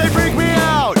 Clowns, they freak me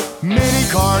out. Mini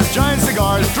cars, giant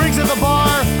cigars, drinks at the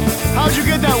bar. How'd you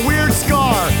get that weird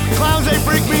scar? Clowns, they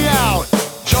freak me out.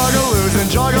 Juggaloos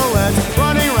and juggalettes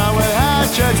running around with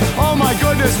hatchets. Oh my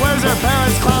goodness, where's their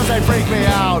parents? Clowns, they freak me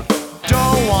out.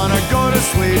 Don't wanna go to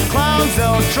sleep. Clowns,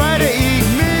 they'll try to eat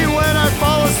me when I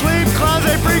fall asleep. Clowns,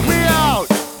 they freak me out.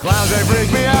 Clowns, they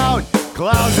freak me out.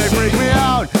 Clowns, they freak me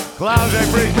out. Clowns, they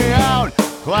freak me out.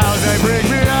 Clowns, they freak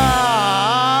me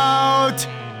out.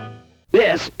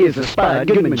 This is the Spud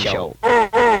Goodman Show.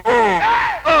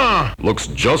 Looks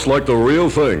just like the real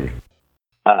thing.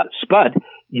 Spud,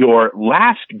 your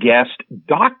last guest,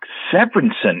 Doc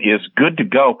Severinsen, is good to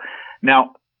go.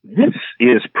 Now, this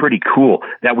is pretty cool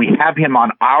that we have him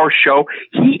on our show.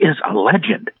 He is a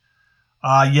legend.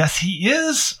 Yes, he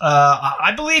is.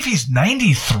 I believe he's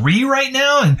 93 right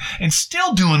now and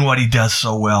still doing what he does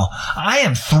so well. I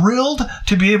am thrilled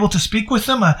to be able to speak with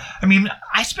him. I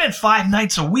spent 5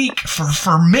 nights a week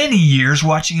for many years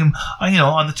watching him,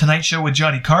 on The Tonight Show with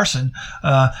Johnny Carson.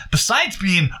 Besides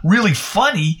being really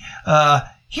funny,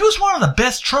 he was one of the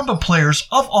best trumpet players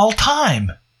of all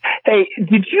time. Hey,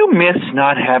 did you miss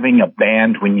not having a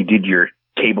band when you did your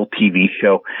cable TV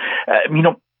show.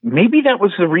 Maybe that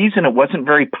was the reason it wasn't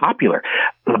very popular.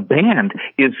 The band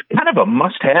is kind of a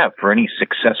must-have for any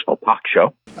successful talk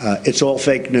show. It's all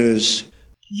fake news.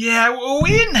 Yeah, we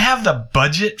didn't have the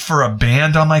budget for a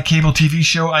band on my cable TV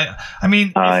show.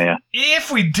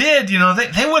 If we did,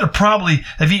 they would have probably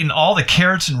have eaten all the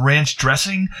carrots and ranch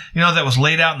dressing, that was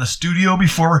laid out in the studio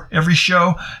before every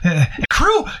show.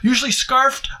 Crew usually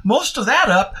scarfed most of that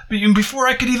up before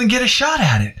I could even get a shot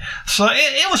at it. So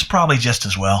it was probably just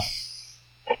as well.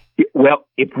 Well,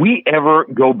 if we ever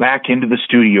go back into the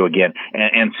studio again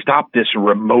and stop this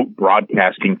remote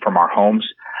broadcasting from our homes,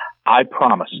 I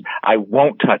promise I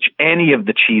won't touch any of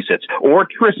the Cheez-Its or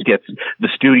Triscuits the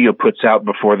studio puts out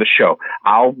before the show.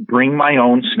 I'll bring my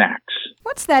own snacks.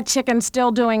 What's that chicken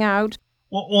still doing out?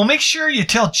 Well, make sure you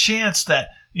tell Chance that,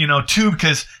 too,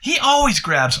 because he always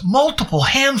grabs multiple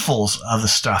handfuls of the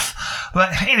stuff.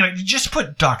 But anyway, just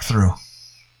put Doc through.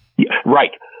 Yeah,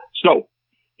 right. So,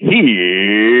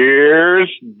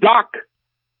 here's Doc.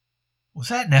 Was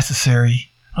that necessary?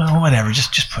 Well, whatever.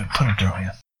 Just put him through,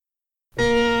 yeah.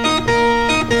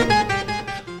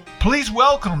 Please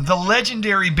welcome the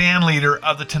legendary band leader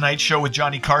of The Tonight Show with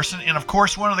Johnny Carson, and of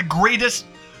course one of the greatest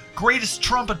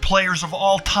trumpet players of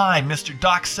all time, Mr.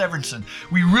 Doc Severinsen.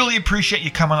 We really appreciate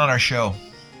you coming on our show.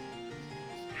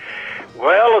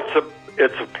 Well,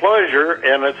 it's a pleasure,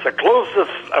 and it's the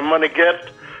closest I'm going to get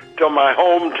to my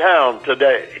hometown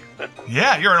today.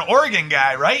 Yeah, you're an Oregon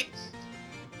guy, right?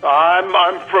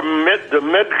 I'm from the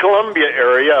Mid-Columbia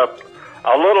area,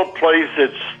 a little place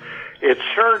it's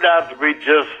turned out to be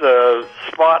just a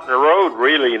spot in the road,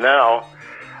 really, now.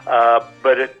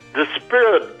 But the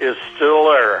spirit is still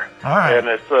there. All right. And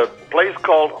it's a place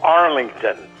called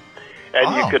Arlington.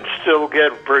 And you can still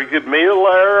get a pretty good meal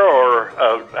there, or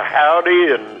a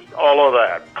howdy and all of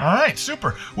that. All right,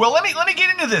 super. Well, let me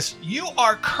get into this. You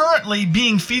are currently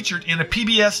being featured in a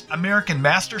PBS American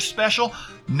Masters special,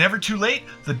 Never Too Late,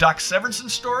 the Doc Severinsen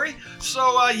story.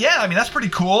 So, that's pretty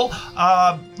cool.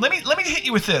 Let me hit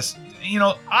you with this.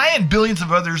 I and billions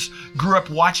of others grew up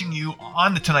watching you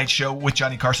on The Tonight Show with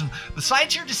Johnny Carson.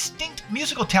 Besides your distinct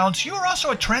musical talents, you were also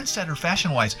a trendsetter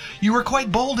fashion-wise. You were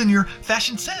quite bold in your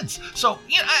fashion sense. So,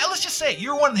 let's just say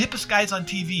you're one of the hippest guys on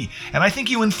TV. And I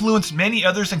think you influenced many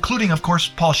others, including, of course,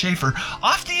 Paul Schaefer.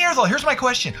 Off the air, though, here's my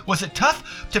question. Was it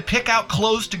tough to pick out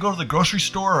clothes to go to the grocery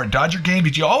store or a Dodger game?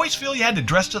 Did you always feel you had to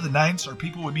dress to the nines or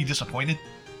people would be disappointed?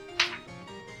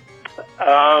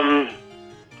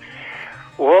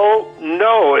 Well,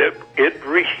 no, it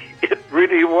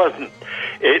really wasn't.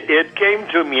 It came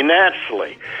to me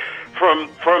naturally, from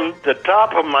the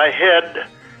top of my head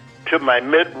to my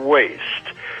mid-waist.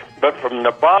 But from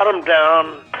the bottom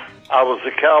down, I was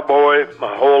a cowboy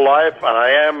my whole life, and I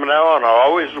am now, and I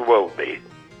always will be.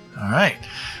 All right.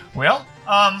 Well,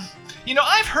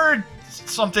 I've heard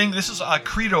something. This is a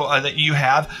credo that you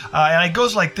have, and it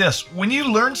goes like this: when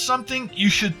you learn something, you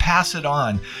should pass it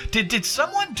on. Did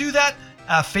someone do that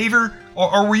favor,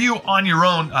 or were you on your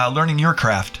own learning your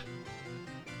craft?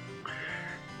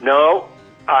 No,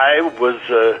 I was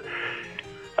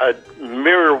a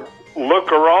mere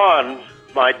looker-on.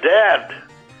 My dad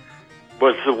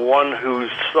was the one who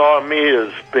saw me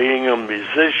as being a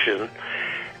musician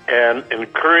and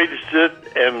encouraged it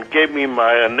and gave me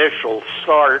my initial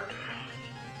start.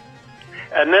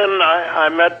 And then I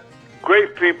met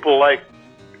great people like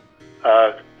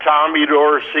Tommy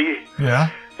Dorsey. Yeah.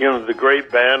 The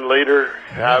great band leader.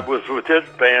 I was with his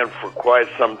band for quite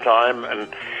some time, and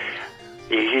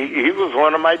he was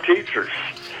one of my teachers.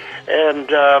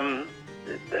 And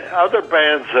other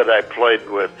bands that I played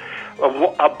with.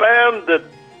 A band that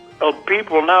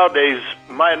people nowadays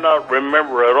might not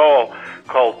remember at all,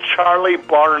 called Charlie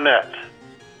Barnett.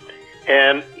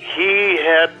 And he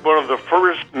had one of the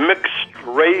first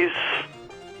mixed-race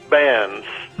bands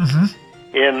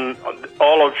in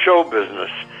all of show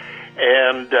business.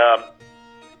 And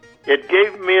it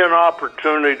gave me an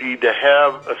opportunity to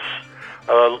have,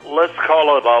 let's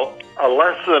call it a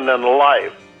lesson in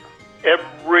life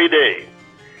every day,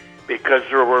 because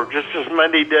there were just as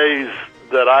many days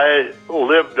that I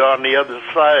lived on the other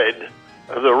side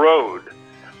of the road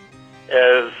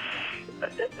as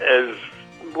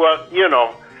well,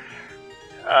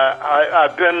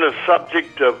 I've been the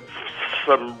subject of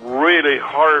some really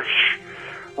harsh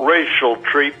racial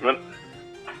treatment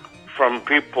from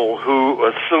people who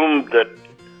assumed that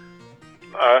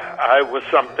I was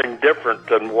something different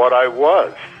than what I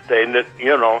was. Do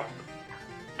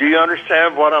you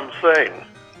understand what I'm saying?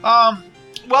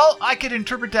 Well, I could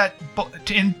interpret that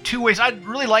in two ways. I'd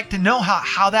really like to know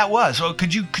how that was. So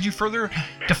could you further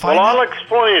define that? Well, I'll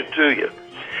explain it to you.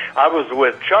 I was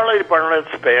with Charlie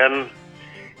Barnett's band,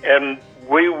 and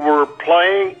we were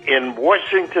playing in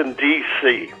Washington,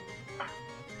 D.C.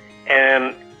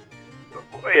 And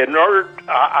in order,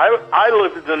 I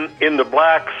lived in the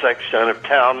black section of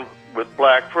town with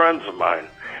black friends of mine.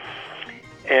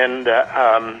 And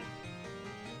I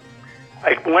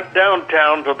went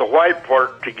downtown to the white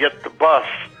part to get the bus,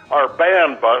 our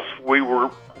band bus. We were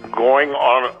going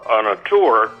on a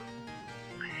tour.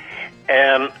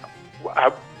 And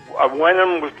I went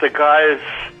in with the guys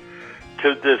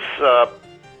to this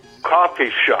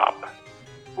coffee shop.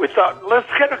 We thought, let's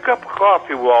get a cup of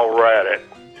coffee while we're at it.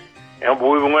 And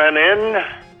we went in,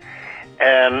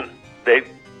 and they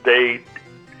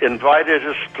invited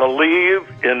us to leave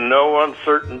in no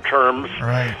uncertain terms,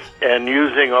 right, and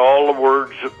using all the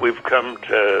words that we've come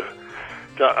to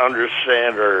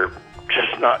understand are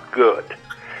just not good.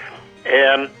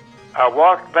 And I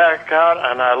walked back out,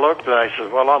 and I looked, and I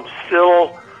said, well, I'm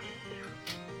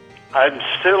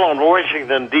still in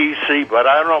Washington, D.C., but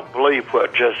I don't believe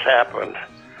what just happened.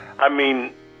 I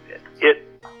mean,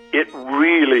 it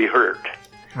really hurt.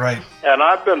 Right. And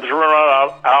I've been thrown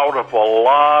out of a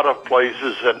lot of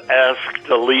places and asked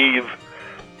to leave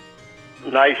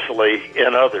nicely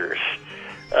in others.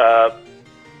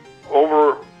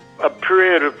 Over a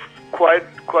period of quite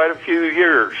a few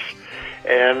years.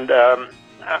 And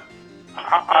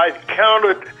I count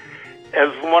it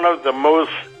as one of the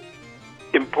most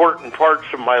important parts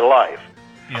of my life.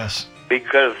 Yes.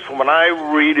 Because when I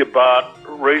read about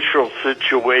racial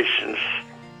situations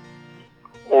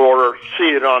or see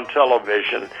it on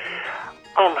television,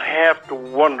 I don't have to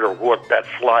wonder what that's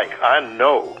like. I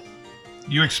know.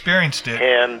 You experienced it.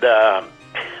 And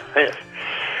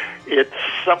it's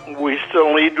something we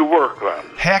still need to work on.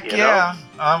 Heck yeah.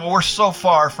 We're so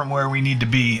far from where we need to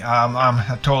be. I'm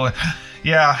totally...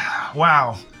 Yeah,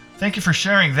 wow. Thank you for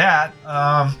sharing that.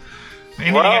 I'll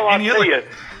tell you,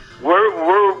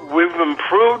 we've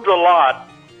improved a lot,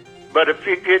 but if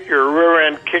you get your rear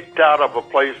end kicked out of a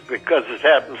place because it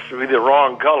happens to be the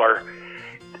wrong color,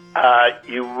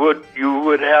 you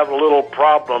would have a little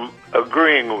problem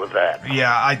agreeing with that.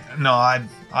 Yeah,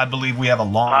 I believe we have a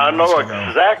long I know ways to go.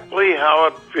 exactly how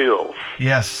it feels.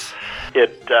 Yes.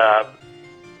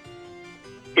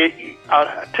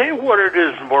 I'll tell you what it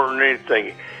is more than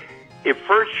anything. At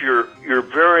first you're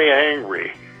very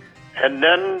angry, and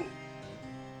then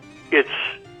it's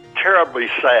terribly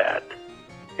sad.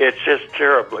 It's just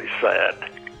terribly sad.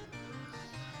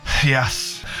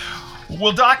 Yes.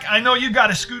 Well, Doc, I know you got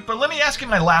to scoot, but let me ask you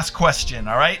my last question,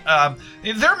 all right?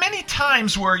 There are many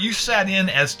times where you sat in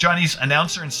as Johnny's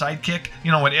announcer and sidekick,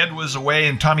 when Ed was away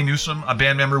and Tommy Newsom, a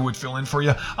band member, would fill in for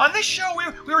you. On this show,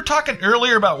 we were talking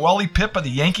earlier about Wally Pipp of the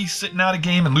Yankees sitting out a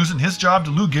game and losing his job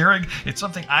to Lou Gehrig. It's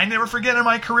something I never forget in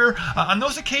my career. On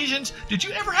those occasions, did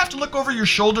you ever have to look over your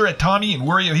shoulder at Tommy and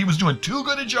worry if he was doing too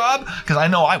good a job? Because I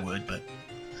know I would, but...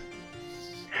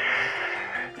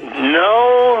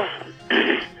 No...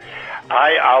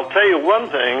 I'll tell you one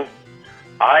thing.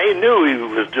 I knew he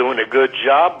was doing a good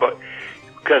job, but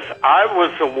because I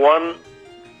was the one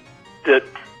that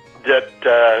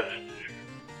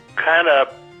kind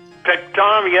of picked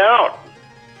Tommy out.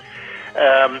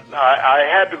 I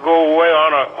had to go away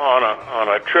on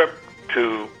a trip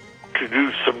to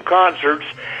do some concerts,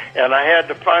 and I had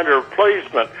to find a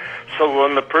replacement. So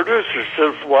when the producer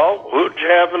says, "Well, who'd you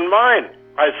have in mind?"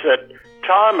 I said,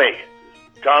 Tommy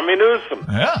Newsom.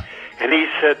 Yeah. And he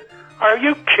said, "Are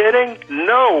you kidding?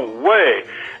 No way."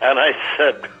 And I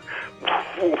said,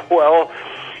 "Well,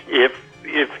 if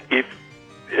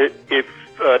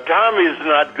Tommy's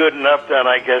not good enough, then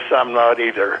I guess I'm not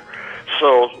either."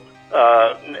 So,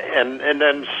 and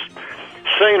then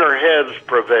saner heads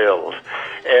prevailed,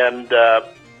 and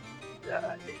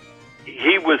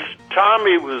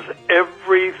Tommy was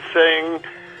everything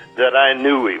that I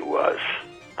knew he was.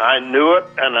 I knew it,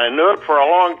 and I knew it for a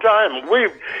long time.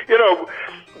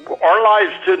 Our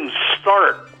lives didn't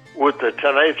start with the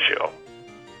Tonight Show.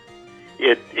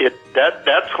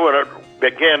 That's when it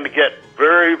began to get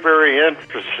very, very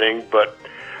interesting. But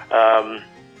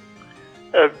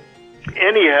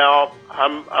anyhow,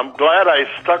 I'm glad I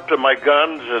stuck to my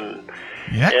guns,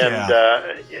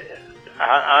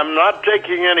 I'm not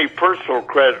taking any personal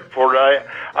credit for it.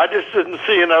 I just didn't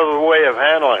see another way of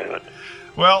handling it.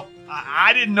 Well,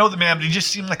 I didn't know the man, but he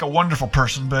just seemed like a wonderful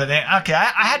person. But okay,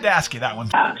 I had to ask you that one.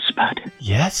 Spud.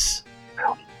 Yes?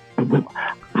 Well,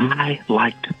 I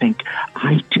like to think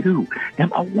I, too,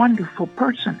 am a wonderful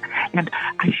person. And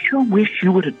I sure wish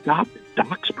you would adopt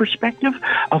Doc's perspective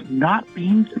of not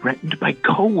being threatened by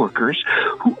coworkers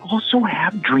who also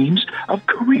have dreams of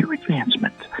career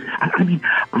advancement. I mean,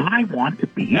 I want to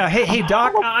be... Hey,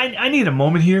 Doc, I need a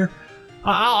moment here.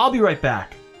 I'll be right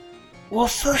back. Well,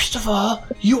 first of all,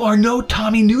 you are no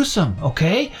Tommy Newsom,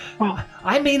 okay? Well,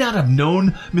 I may not have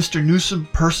known Mr. Newsom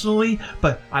personally,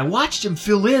 but I watched him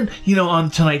fill in, on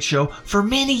the Tonight Show for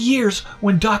many years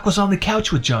when Doc was on the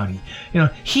couch with Johnny.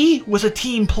 He was a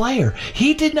team player.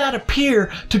 He did not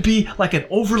appear to be like an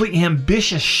overly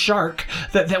ambitious shark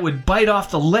that would bite off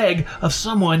the leg of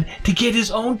someone to get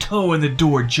his own toe in the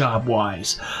door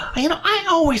job-wise. I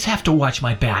always have to watch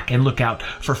my back and look out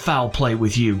for foul play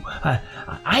with you.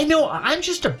 I know I'm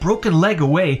just a broken leg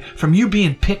away from you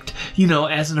being picked,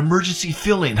 as an emergency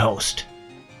fill-in host.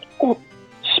 Oh,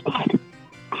 Spud,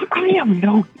 I am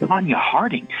no Tanya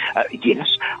Harding. Yes,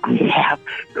 I have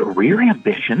career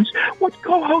ambitions. What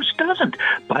co-host doesn't?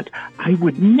 But I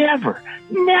would never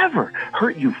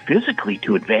hurt you physically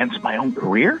to advance my own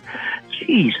career.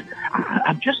 Jeez,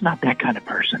 I'm just not that kind of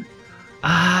person.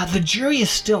 The jury is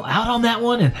still out on that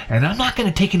one, and I'm not going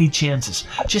to take any chances.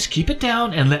 Just keep it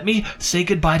down and let me say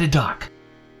goodbye to Doc.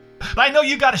 I know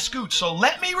you got to scoot, so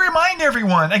let me remind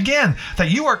everyone again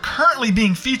that you are currently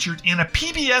being featured in a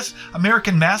PBS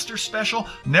American Masters special,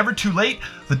 Never Too Late,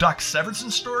 the Doc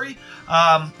Severinsen story.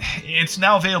 It's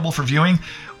now available for viewing.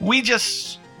 We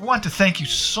just want to thank you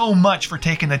so much for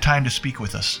taking the time to speak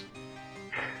with us.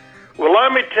 Well,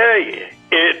 let me tell you,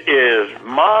 it is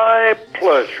my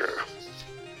pleasure.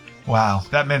 Wow,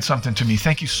 that meant something to me.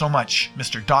 Thank you so much,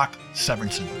 Mr. Doc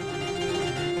Severinsen.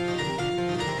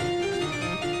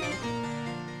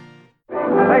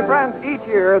 Hey, friends, each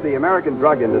year the American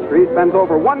drug industry spends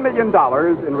over $1 million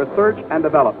in research and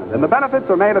development, and the benefits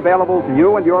are made available to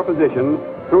you and your physician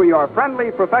through your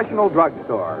friendly professional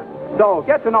drugstore. So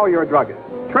get to know your druggist.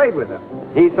 Trade with him.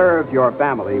 He serves your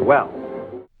family well.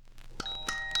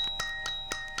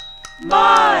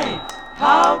 My,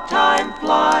 how time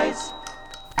flies.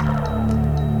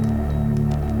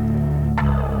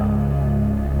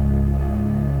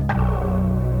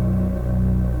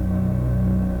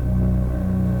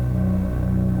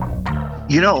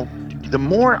 The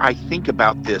more I think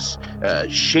about this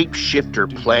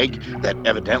shapeshifter plague that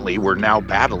evidently we're now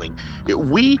battling,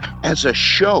 we as a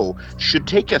show should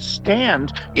take a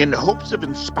stand in hopes of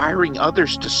inspiring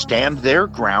others to stand their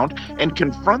ground and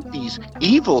confront these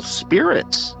evil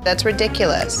spirits. That's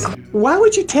ridiculous. Why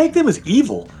would you tag them as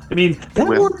evil? I mean, that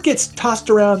word gets tossed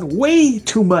around way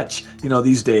too much,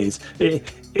 these days.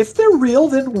 If they're real,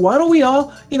 then why don't we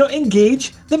all,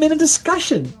 engage them in a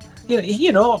discussion?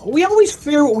 We always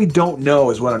fear what we don't know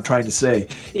is what I'm trying to say.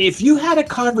 If you had a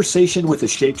conversation with a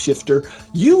shapeshifter,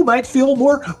 you might feel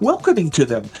more welcoming to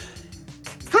them.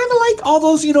 Kind of like all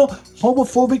those,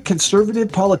 homophobic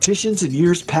conservative politicians in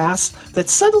years past that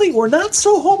suddenly were not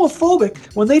so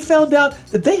homophobic when they found out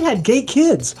that they had gay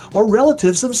kids or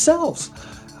relatives themselves.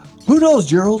 Who knows,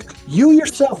 Gerald? You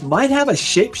yourself might have a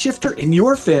shapeshifter in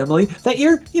your family that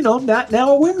you're, not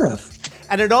now aware of.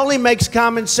 And it only makes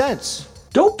common sense.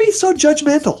 Don't be so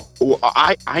judgmental. Well,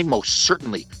 I most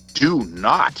certainly do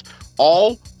not.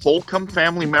 All Holcomb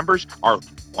family members are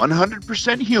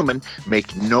 100% human.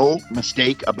 Make no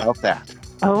mistake about that.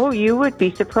 Oh, you would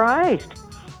be surprised.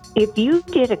 If you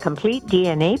did a complete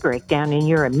DNA breakdown in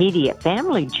your immediate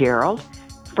family, Gerald,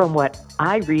 from what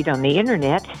I read on the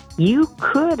internet, you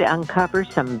could uncover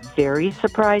some very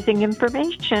surprising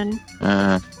information.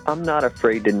 I'm not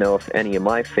afraid to know if any of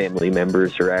my family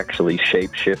members are actually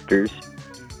shapeshifters.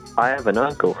 I have an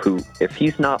uncle who, if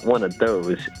he's not one of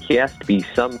those, he has to be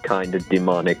some kind of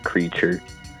demonic creature.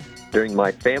 During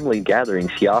my family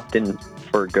gatherings, he often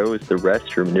forgoes the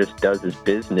restroom and just does his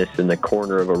business in the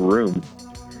corner of a room.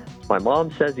 My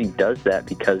mom says he does that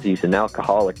because he's an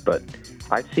alcoholic, but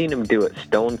I've seen him do it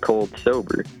stone cold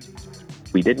sober.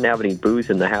 We didn't have any booze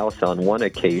in the house on one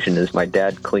occasion as my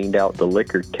dad cleaned out the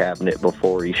liquor cabinet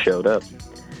before he showed up.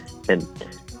 And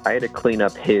I had to clean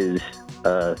up his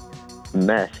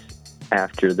mess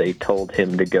after they told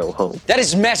him to go home. That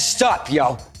is messed up,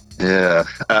 yo. Yeah.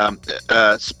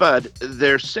 Spud,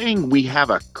 they're saying we have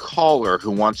a caller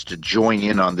who wants to join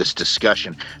in on this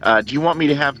discussion. Do you want me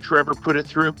to have Trevor put it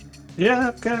through? Yeah,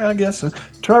 okay, I guess so.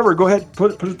 Trevor, go ahead,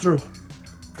 put it through.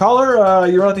 Caller,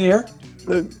 you're on the air?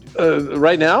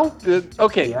 Right now?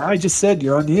 Okay. Yeah, I just said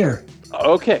you're on the air.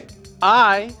 Okay.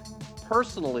 I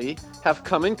personally have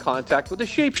come in contact with a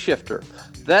shapeshifter.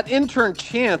 That intern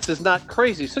Chance is not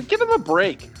crazy, so give him a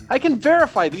break. I can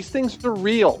verify these things are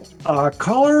real.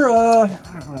 Caller,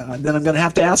 then I'm going to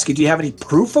have to ask you, do you have any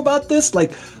proof about this?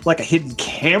 Like a hidden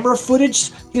camera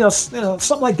footage?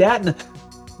 Something like that? And,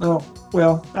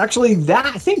 well, actually,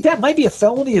 I think that might be a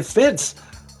felony offense,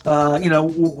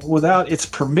 without its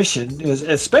permission,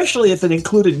 especially if it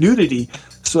included nudity.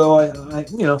 So I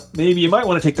maybe you might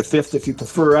want to take the 5th if you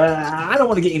prefer. I don't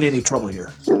want to get you in any trouble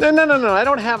here. No. I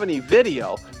don't have any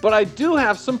video, but I do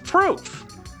have some proof.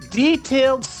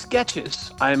 Detailed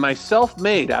sketches I myself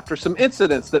made after some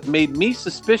incidents that made me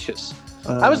suspicious.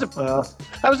 I was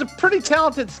a pretty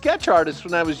talented sketch artist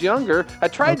when I was younger. I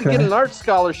tried to get an art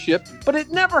scholarship, but it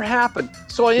never happened.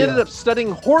 So I ended up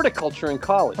studying horticulture in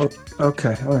college.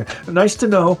 Okay, all right. Nice to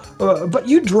know. But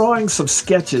you drawing some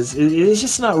sketches is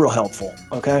just not real helpful,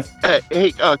 okay?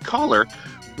 Hey, caller,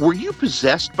 were you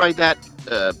possessed by that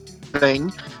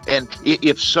thing? And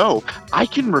if so, I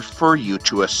can refer you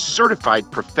to a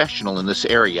certified professional in this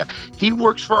area. He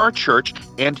works for our church,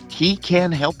 and he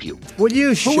can help you. Will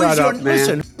you shut up,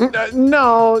 man?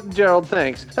 No, Gerald,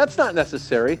 thanks. That's not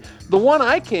necessary. The one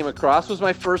I came across was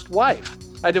my first wife.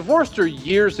 I divorced her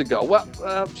years ago.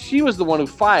 Well, she was the one who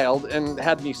filed and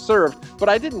had me served, but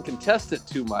I didn't contest it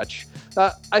too much.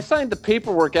 I signed the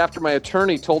paperwork after my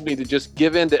attorney told me to just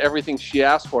give in to everything she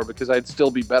asked for because I'd still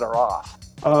be better off.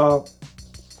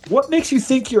 What makes you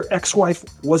think your ex-wife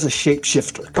was a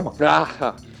shapeshifter? Come on.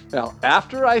 Well,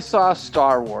 after I saw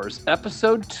Star Wars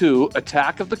Episode 2,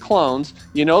 Attack of the Clones,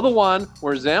 you know the one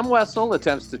where Zam Wessel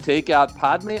attempts to take out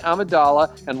Padme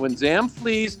Amidala, and when Zam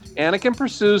flees, Anakin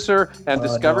pursues her and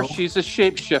discovers she's a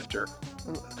shapeshifter.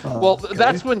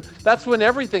 That's when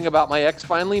everything about my ex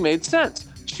finally made sense.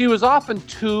 She was often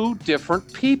two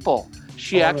different people.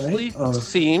 She actually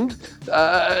seemed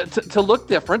to look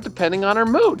different depending on her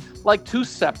mood, like two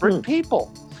separate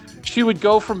people. She would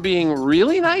go from being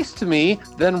really nice to me,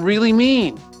 then really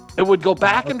mean. It would go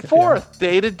back and forth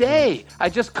day to day. I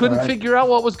just couldn't figure out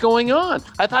what was going on.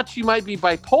 I thought she might be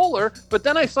bipolar, but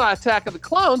then I saw Attack of the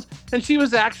Clones, and she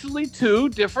was actually two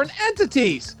different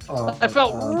entities. I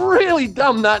felt really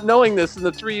dumb not knowing this in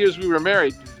the 3 years we were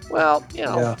married. Well,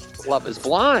 love is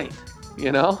blind.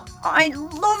 I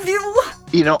love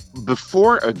you.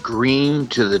 Before agreeing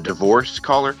to the divorce,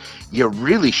 caller, you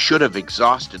really should have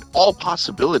exhausted all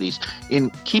possibilities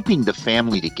in keeping the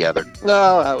family together.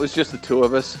 No, it was just the two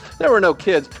of us. There were no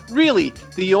kids. Really,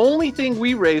 the only thing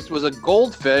we raised was a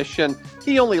goldfish, and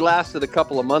he only lasted a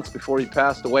couple of months before he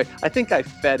passed away. I think I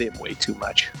fed him way too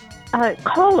much.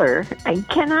 Caller,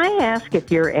 can I ask if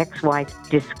your ex-wife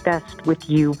discussed with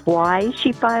you why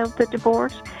she filed the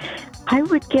divorce? I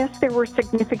would guess there were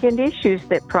significant issues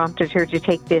that prompted her to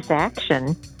take this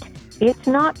action. It's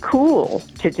not cool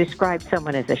to describe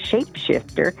someone as a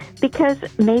shapeshifter because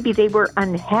maybe they were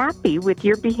unhappy with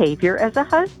your behavior as a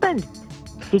husband.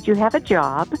 Did you have a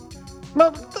job?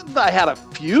 Well, I had a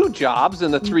few jobs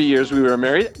in the 3 years we were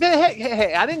married.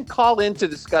 Hey, I didn't call in to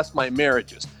discuss my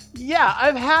marriages. Yeah,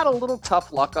 I've had a little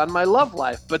tough luck on my love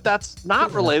life, but that's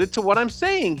not related to what I'm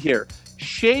saying here.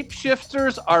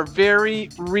 Shapeshifters are very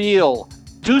real.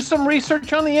 Do some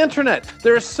research on the internet.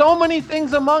 There are so many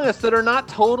things among us that are not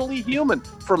totally human.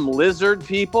 From lizard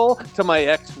people to my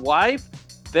ex-wife,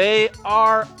 they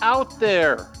are out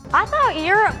there. I thought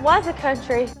Europe was a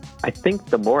country. I think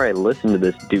the more I listen to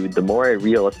this dude, the more I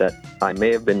realize that I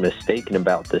may have been mistaken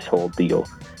about this whole deal.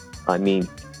 I mean,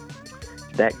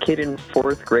 that kid in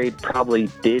 4th grade probably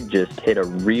did just hit a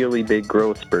really big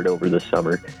growth spurt over the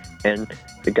summer. And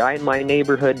the guy in my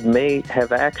neighborhood may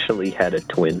have actually had a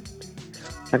twin.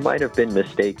 I might have been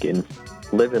mistaken.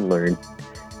 Live and learn.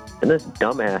 And this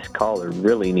dumbass caller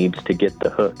really needs to get the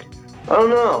hook. Oh,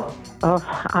 no.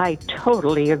 Oh, I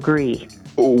totally agree.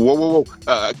 Whoa.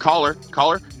 Caller,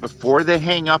 before they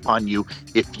hang up on you,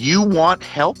 if you want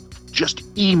help, just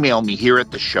email me here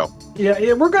at the show.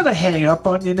 Yeah, we're going to hang up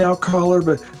on you now, caller,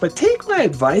 but take my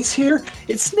advice here.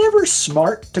 It's never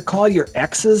smart to call your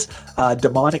exes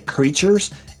demonic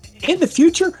creatures. In the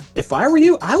future, if I were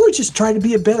you, I would just try to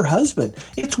be a better husband.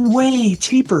 It's way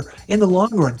cheaper in the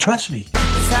long run, trust me.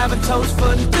 Let's have a toast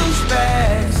for the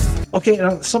douchebags.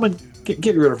 Okay, someone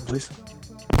get rid of him, please.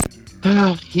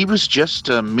 He was just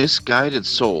a misguided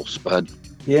soul, Spud.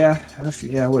 Yeah,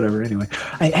 whatever, anyway.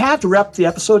 I have to wrap the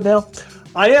episode now.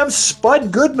 I am Spud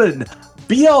Goodman.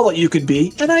 Be all that you can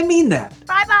be, and I mean that.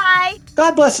 Bye-bye.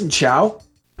 God bless and ciao.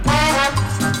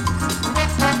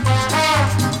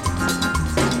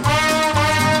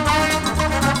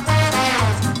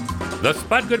 The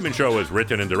Spud Goodman Show is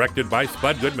written and directed by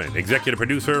Spud Goodman. Executive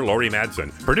producer, Lori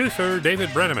Madsen. Producer, David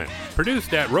Brenneman.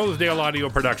 Produced at Rosedale Audio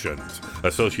Productions.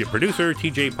 Associate producer,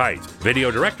 TJ Pites.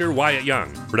 Video director, Wyatt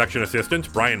Young. Production assistants,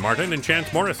 Brian Martin and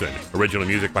Chance Morrison. Original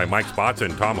music by Mike Spots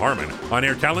and Tom Harmon.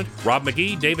 On-air talent, Rob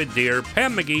McGee, David Deere,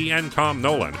 Pam McGee, and Tom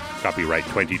Nolan. Copyright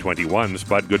 2021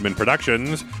 Spud Goodman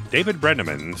Productions. David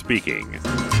Brenneman speaking.